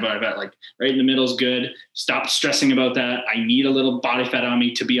 206%, but I've got like right in the middle is good. Stop stressing about that. I need a little body fat on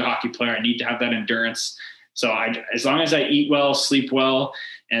me to be a hockey player. I need to have that endurance. So as long as I eat well, sleep well,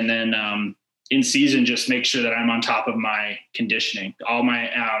 and then in season, just make sure that I'm on top of my conditioning. All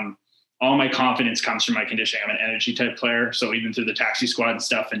my confidence comes from my conditioning. I'm an energy type player. So even through the taxi squad and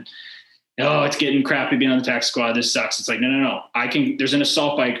stuff, and it's getting crappy being on the taxi squad, this sucks. It's like, no. There's an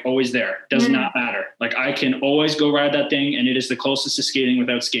assault bike always there. Does not matter. Like I can always go ride that thing, and it is the closest to skating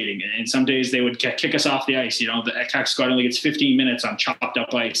without skating. And some days they would kick us off the ice. The taxi squad only gets 15 minutes on chopped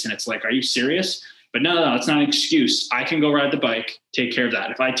up ice. And it's like, are you serious? But no, it's not an excuse. I can go ride the bike, take care of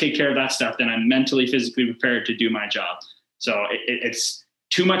that. If I take care of that stuff, then I'm mentally, physically prepared to do my job. So it's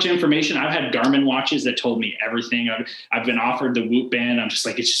too much information. I've had Garmin watches that told me everything. I've been offered the Whoop band. I'm just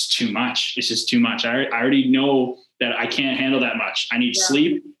like, it's just too much. It's just too much. I already know that I can't handle that much. I need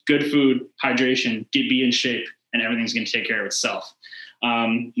sleep, good food, hydration, be in shape, and everything's going to take care of itself.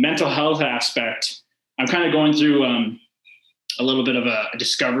 Mental health aspect, I'm kind of going through a little bit of a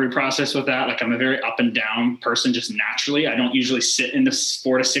discovery process with that. Like I'm a very up and down person just naturally. I don't usually sit in the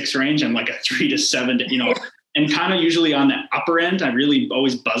 4 to 6 range. I'm like a 3 to 7, and kind of usually on the upper end. I really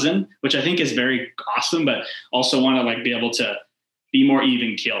always buzzing, which I think is very awesome, but also want to like be able to be more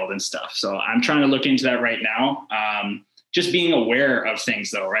even keeled and stuff. So I'm trying to look into that right now. Just being aware of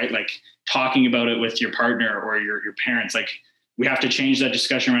things though, right? Like talking about it with your partner or your parents, like we have to change that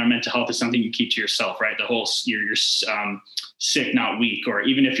discussion around mental health is something you keep to yourself, right? The whole you're sick, not weak, or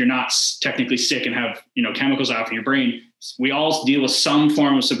even if you're not technically sick and have, chemicals out in your brain, we all deal with some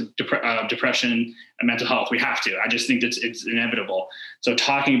form of depression and mental health. We have to. I just think that it's inevitable. So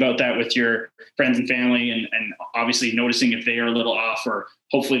talking about that with your friends and family and obviously noticing if they are a little off, or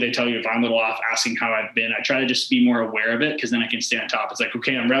hopefully they tell you if I'm a little off, asking how I've been. I try to just be more aware of it because then I can stay on top. It's like,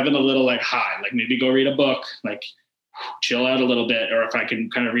 okay, I'm revving a little like high, like maybe go read a book, like chill out a little bit. Or if I can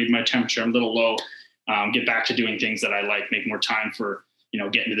kind of read my temperature, I'm a little low, get back to doing things that I like, make more time for,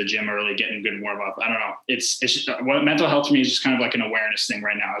 getting to the gym early, getting good warm up. I don't know. It's just, what mental health to me is just kind of like an awareness thing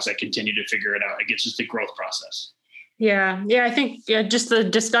right now as I continue to figure it out. It's just a growth process. Yeah. I think just the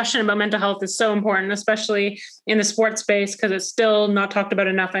discussion about mental health is so important, especially in the sports space, because it's still not talked about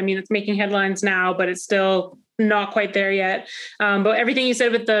enough. I mean, it's making headlines now, but it's still not quite there yet. But everything you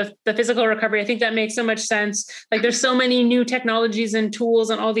said with the physical recovery, I think that makes so much sense. Like there's so many new technologies and tools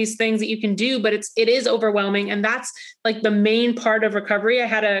and all these things that you can do, but it is overwhelming. And that's like the main part of recovery. I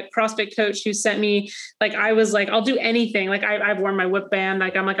had a CrossFit coach who sent me, like, I was like, I'll do anything. Like I've worn my Whoop band,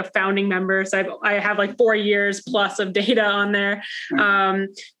 like I'm like a founding member. So I have like 4 years plus of data on there.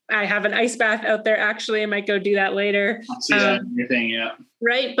 I have an ice bath out there. Actually, I might go do that later. I'll see that in your thing, yeah.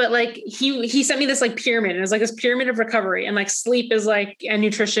 Right. But like he sent me this like pyramid, and it was like this pyramid of recovery, and like sleep is like, and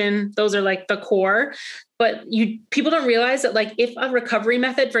nutrition, those are like the core. But people don't realize that like if a recovery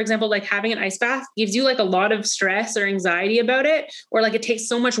method, for example, like having an ice bath gives you like a lot of stress or anxiety about it, or like it takes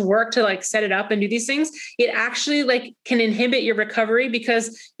so much work to like set it up and do these things, it actually like can inhibit your recovery,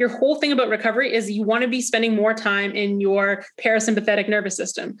 because your whole thing about recovery is you want to be spending more time in your parasympathetic nervous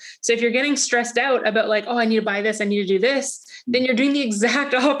system. So if you're getting stressed out about like, oh, I need to buy this, I need to do this, then you're doing the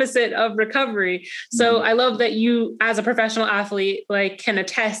exact opposite of recovery. So I love that you, as a professional athlete, like can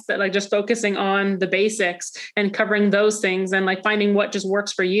attest that like just focusing on the basics and covering those things and like finding what just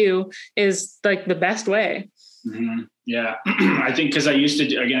works for you is like the best way. Mm-hmm. Yeah. I think because I used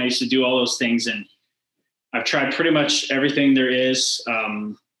to do all those things, and I've tried pretty much everything there is.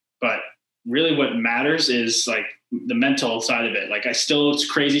 But really what matters is like the mental side of it. Like it's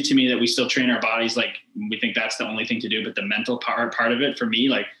crazy to me that we still train our bodies. Like we think that's the only thing to do, but the mental part of it for me,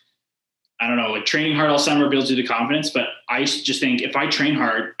 like, I don't know, like training hard all summer builds you the confidence, but I just think if I train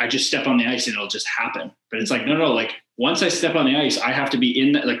hard, I just step on the ice and it'll just happen. But it's like, no, like once I step on the ice, I have to be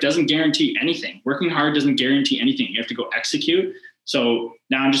in that, like doesn't guarantee anything. Working hard doesn't guarantee anything. You have to go execute. So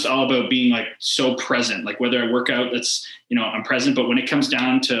now I'm just all about being like so present, like whether I work out, that's, I'm present, but when it comes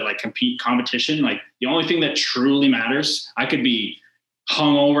down to like competition, like the only thing that truly matters, I could be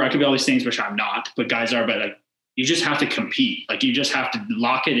hungover, I could be all these things, which I'm not, but guys are, but like, you just have to compete. Like you just have to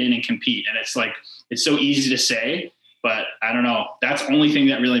lock it in and compete. And it's like, it's so easy to say, but I don't know. That's the only thing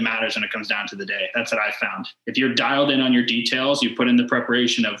that really matters when it comes down to the day. That's what I found. If you're dialed in on your details, you put in the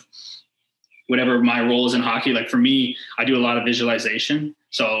preparation of whatever my role is in hockey. Like for me, I do a lot of visualization.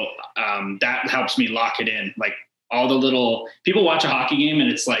 So that helps me lock it in. Like all the little people watch a hockey game and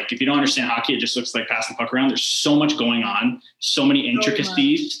it's like, if you don't understand hockey, it just looks like passing the puck around. There's so much going on, so many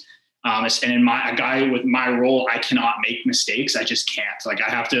intricacies. And in a guy with my role, I cannot make mistakes. I just can't. Like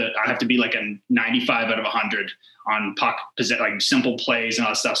I have to be like a 95 out of 100 on puck, like simple plays and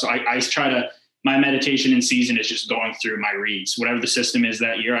all that stuff. So I try to, my meditation in season is just going through my reads, whatever the system is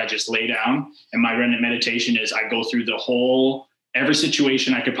that year, I just lay down, and my meditation is I go through every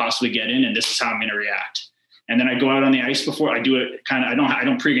situation I could possibly get in. And this is how I'm going to react. And then I go out on the ice before I do it. I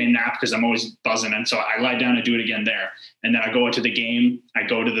don't pregame nap because I'm always buzzing. And so I lie down and do it again there. And then I go out to the game. I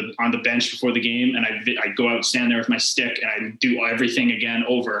go on the bench before the game, and I go out, stand there with my stick, and I do everything again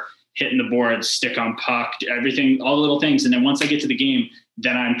over, hitting the board, stick on puck, everything, all the little things. And then once I get to the game,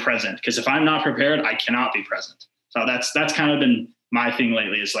 then I'm present. Because if I'm not prepared, I cannot be present. So that's kind of been my thing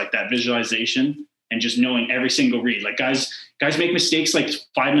lately, is like that visualization and just knowing every single read. Like guys make mistakes like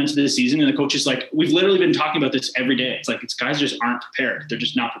 5 minutes of the season, and the coach is like, we've literally been talking about this every day. It's like, guys just aren't prepared. They're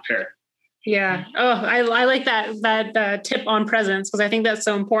just not prepared. Yeah. Oh, I like that tip on presence, because I think that's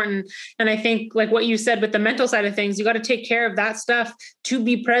so important. And I think like what you said with the mental side of things, you got to take care of that stuff to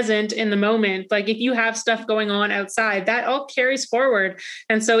be present in the moment. Like if you have stuff going on outside, that all carries forward.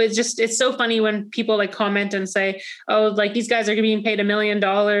 And so it's so funny when people like comment and say, oh, like these guys are being paid $1 million.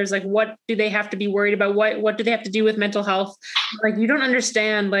 Like, what do they have to be worried about? What do they have to do with mental health? Like, you don't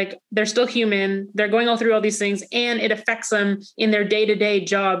understand, like they're still human. They're going all through all these things, and it affects them in their day-to-day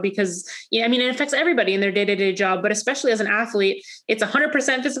job, because yeah, I mean, it affects everybody in their day-to-day job, but especially as an athlete, it's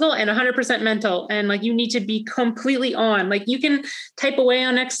 100% physical and 100% mental. And like, you need to be completely on. Like you can type away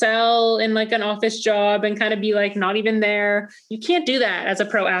on Excel in like an office job and kind of be like, not even there. You can't do that as a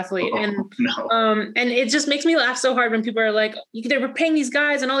pro athlete. And it just makes me laugh so hard when people are like, they were paying these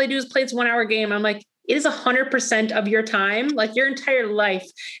guys and all they do is play this 1 hour game. I'm like, it is 100% of your time, like your entire life.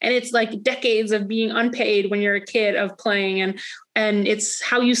 And it's like decades of being unpaid when you're a kid of playing, and it's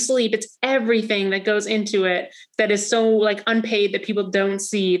how you sleep. It's everything that goes into it that is so like unpaid that people don't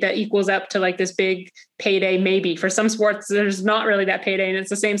see, that equals up to like this big payday. Maybe for some sports, there's not really that payday, and it's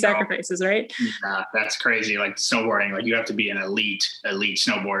the same sacrifices, right? Yeah, that's crazy. Like snowboarding, like you have to be an elite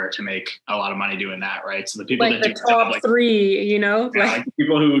snowboarder to make a lot of money doing that, right? So the people like that the do top like, 3, like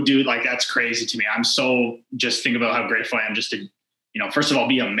people who do, like, that's crazy to me. I'm so, just think about how grateful I am just to, first of all,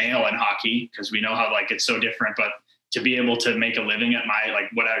 be a male in hockey, because we know how like it's so different, but to be able to make a living at my, like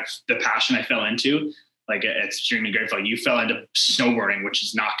the passion I fell into, like it's extremely grateful. Like you fell into snowboarding, which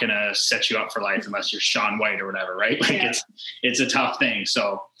is not going to set you up for life unless you're Shaun White or whatever, right? Like it's a tough thing.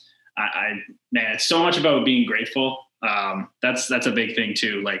 So man, it's so much about being grateful. That's a big thing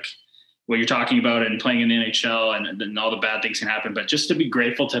too. Like what you're talking about and playing in the NHL and then all the bad things can happen, but just to be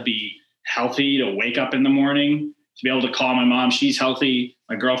grateful to be healthy, to wake up in the morning, to be able to call my mom, she's healthy,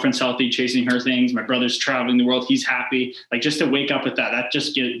 my girlfriend's healthy, chasing her things, my brother's traveling the world, he's happy. Like just to wake up with that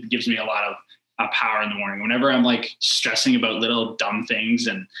just gives me a lot of power in the morning. Whenever I'm like stressing about little dumb things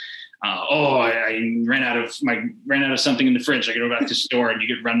and I ran out of something in the fridge, I go back to the store and you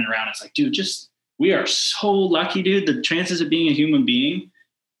get running around. It's like, dude, we are so lucky, dude. The chances of being a human being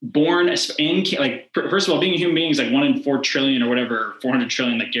born in, like, first of all, being a human being is like 1 in 4 trillion or whatever, 400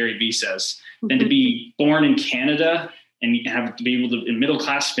 trillion, like Gary Vee says. Then to be born in Canada and have to be able to, in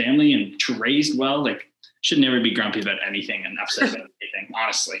middle-class family and raised well, like, should never be grumpy about anything and upset about anything.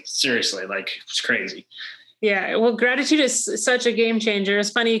 Honestly, seriously, like, it's crazy. Yeah. Well, gratitude is such a game changer. It's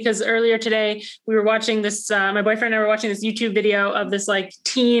funny because earlier today we were watching this, my boyfriend and I were watching this YouTube video of this like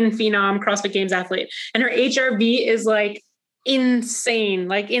teen phenom CrossFit Games athlete, and her HRV is like insane.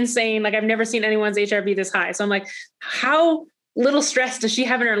 Like I've never seen anyone's HRV this high. So I'm like, how little stress does she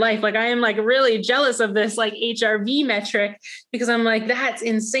have in her life? Like, I am like really jealous of this like HRV metric, because I'm like, that's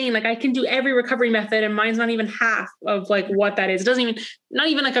insane. Like, I can do every recovery method and mine's not even half of like what that is. It doesn't even, not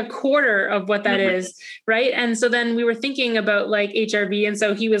even like a quarter of what that is. Right. And so then we were thinking about like HRV. And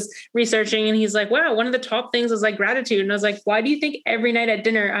so he was researching and he's like, wow, one of the top things is like gratitude. And I was like, why do you think every night at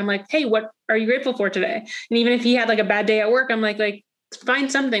dinner, I'm like, hey, what are you grateful for today? And even if he had like a bad day at work, I'm like,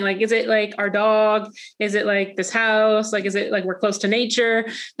 find something. Like, is it like our dog? Is it like this house? Like, is it like we're close to nature?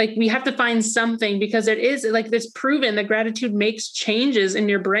 Like, we have to find something, because it is like this proven that gratitude makes changes in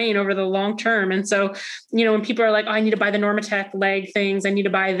your brain over the long term. And so, you know, when people are like, oh, I need to buy the Normatec leg things, I need to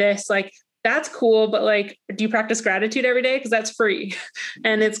buy this, like, that's cool. But like, do you practice gratitude every day? Because that's free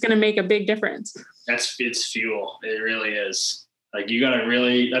and it's going to make a big difference. It's fuel. It really is. Like, you got to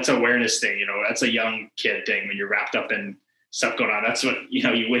really, that's awareness thing, you know, that's a young kid thing when you're wrapped up in stuff going on. That's what, you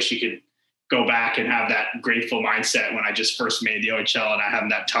know, you wish you could go back and have that grateful mindset when I just first made the OHL and I have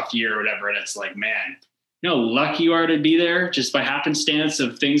that tough year or whatever. And it's like, man, you know, lucky you are to be there just by happenstance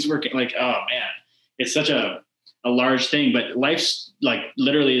of things working. Like, oh man, it's such a large thing, but life's like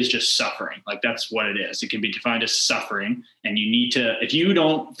literally is just suffering. Like, that's what it is. It can be defined as suffering. And you need to, if you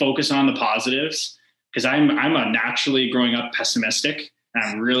don't focus on the positives, because I'm a naturally growing up pessimistic and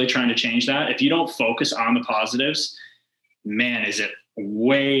I'm really trying to change that. If you don't focus on the positives, man, is it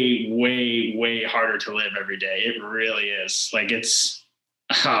way, way, way harder to live every day. It really is. Like, it's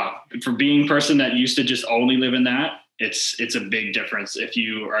for being a person that used to just only live in that, it's a big difference. If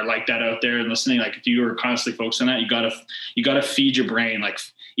you are like that out there and listening, like if you are constantly focused on that, you gotta feed your brain, like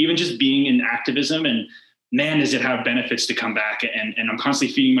even just being in activism, and man, does it have benefits to come back. And I'm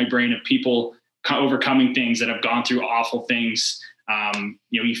constantly feeding my brain of people overcoming things that have gone through awful things.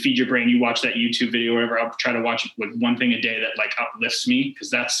 You know, you feed your brain, you watch that YouTube video, or whatever. I'll try to watch like one thing a day that like uplifts me,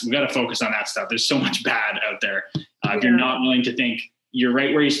 because we got to focus on that stuff. There's so much bad out there. If you're not willing to think you're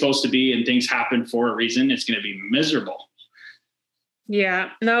right where you're supposed to be and things happen for a reason, it's going to be miserable. Yeah,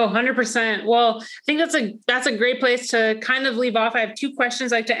 no, 100%. Well, I think that's a great place to kind of leave off. I have two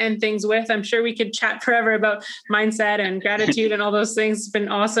questions I'd like to end things with. I'm sure we could chat forever about mindset and gratitude and all those things. It's been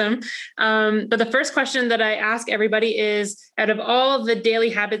awesome. But the first question that I ask everybody is, out of all the daily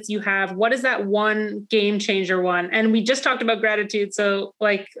habits you have, what is that one game changer one? And we just talked about gratitude. So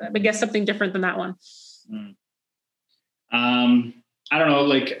like, I guess something different than that one. I don't know,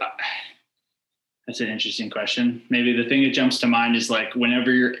 like, that's an interesting question. Maybe the thing that jumps to mind is like,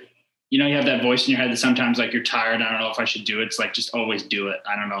 whenever you have that voice in your head that sometimes like you're tired, I don't know if I should do it. It's like, just always do it.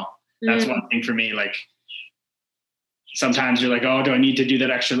 I don't know. That's one thing for me. Like, sometimes you're like, oh, do I need to do that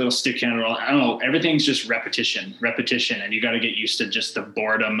extra little stick handle? I don't know. Everything's just repetition. And you got to get used to just the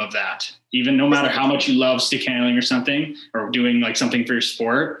boredom of that. Even no matter how much you love stick handling or something, or doing like something for your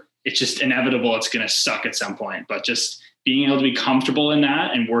sport, it's just inevitable. It's going to suck at some point, but just being able to be comfortable in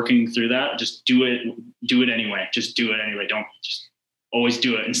that and working through that, just do it anyway. Just do it anyway. Don't just always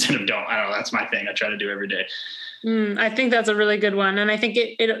do it instead of don't. I don't know. That's my thing. I try to do every day. I think that's a really good one. And I think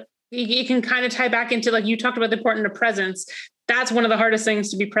it can kind of tie back into, like, you talked about the importance of presence. That's one of the hardest things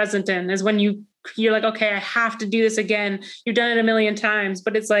to be present in, is when you're like, okay, I have to do this again. You've done it a million times,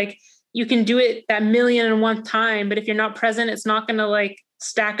 but it's like, you can do it that 1,000,001th time, but if you're not present, it's not going to like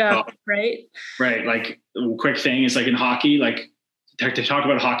stack up. Right. Like, quick thing is like in hockey, like to talk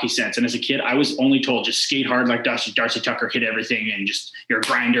about hockey sense. And as a kid, I was only told just skate hard, like Darcy Tucker, hit everything, and just you're a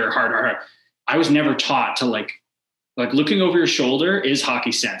grinder, hard. I was never taught to like looking over your shoulder is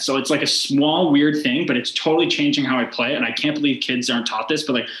hockey sense. So it's like a small weird thing, but it's totally changing how I play. And I can't believe kids aren't taught this,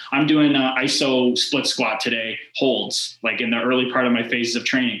 but like I'm doing ISO split squat today, holds, like in the early part of my phases of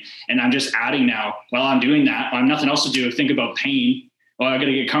training. And I'm just adding now, while I'm doing that, I have nothing else to do. Think about pain. Well, I got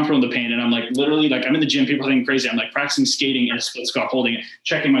to get comfortable in the pain. And I'm like, literally, like, I'm in the gym, people think crazy. I'm like practicing skating in a split squat, holding it,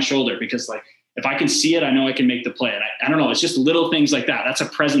 checking my shoulder, because like, if I can see it, I know I can make the play. And I don't know, it's just little things like that. That's a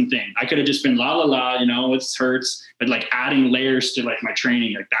present thing. I could have just been la, you know, it hurts, but like adding layers to like my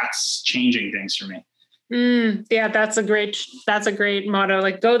training, like that's changing things for me. Yeah, that's a great motto.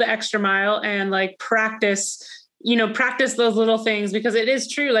 Like, go the extra mile and like practice those little things, because it is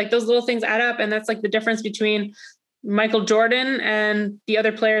true. Like, those little things add up. And that's like the difference between Michael Jordan and the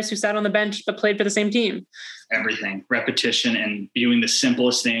other players who sat on the bench but played for the same team. Everything, repetition, and doing the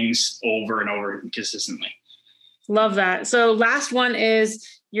simplest things over and over consistently. Love that. So last one is,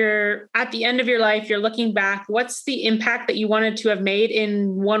 you're at the end of your life, you're looking back. What's the impact that you wanted to have made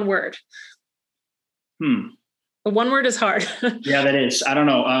in one word? The one word is hard. Yeah, that is. I don't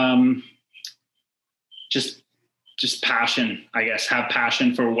know. Just passion, I guess. Have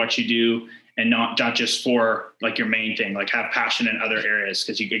passion for what you do and not just for like your main thing, like have passion in other areas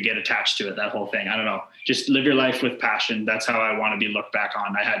because you could get attached to it, that whole thing. I don't know, just live your life with passion. That's how I want to be looked back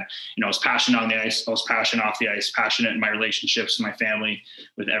on. I had, I was passionate on the ice. I was passionate off the ice, passionate in my relationships, my family,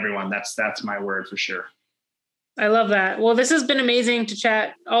 with everyone. That's my word for sure. I love that. Well, this has been amazing to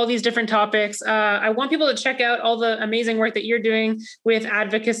chat all these different topics. I want people to check out all the amazing work that you're doing with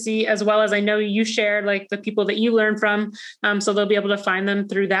advocacy, as well as I know you shared like the people that you learn from. So they'll be able to find them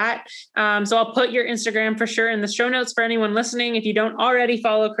through that. So I'll put your Instagram for sure in the show notes for anyone listening. If you don't already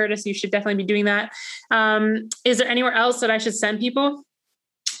follow Curtis, you should definitely be doing that. Is there anywhere else that I should send people?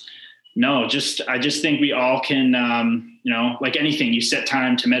 No, I just think we all can, like anything, you set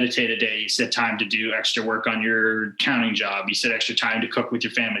time to meditate a day, you set time to do extra work on your accounting job, you set extra time to cook with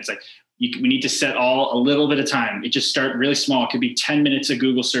your family. It's like, we need to set a little bit of time. It just start really small. It could be 10 minutes of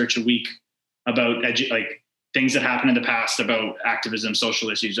Google search a week about like things that happened in the past about activism, social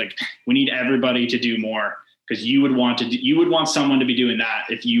issues. Like we need everybody to do more because you would want someone to be doing that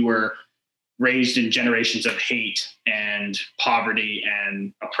if you were raised in generations of hate and poverty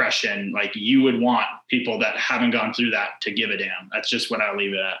and oppression. Like you would want people that haven't gone through that to give a damn. That's just what I'll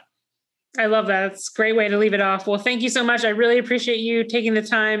leave it at. I love that. It's a great way to leave it off. Well, thank you so much. I really appreciate you taking the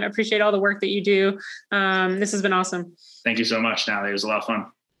time. I appreciate all the work that you do. This has been awesome. Thank you so much, Natalie. It was a lot of fun.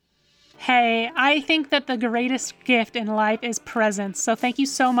 Hey, I think that the greatest gift in life is presence. So thank you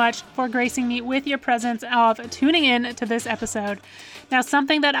so much for gracing me with your presence of tuning in to this episode. Now,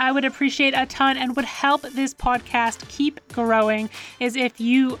 something that I would appreciate a ton and would help this podcast keep growing is if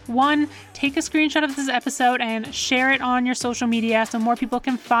you, one, take a screenshot of this episode and share it on your social media so more people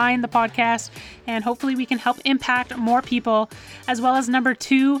can find the podcast and hopefully we can help impact more people. As well as number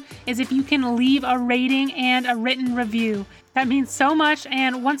two is if you can leave a rating and a written review. That means so much.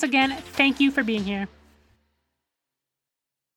 And once again, thank you for being here.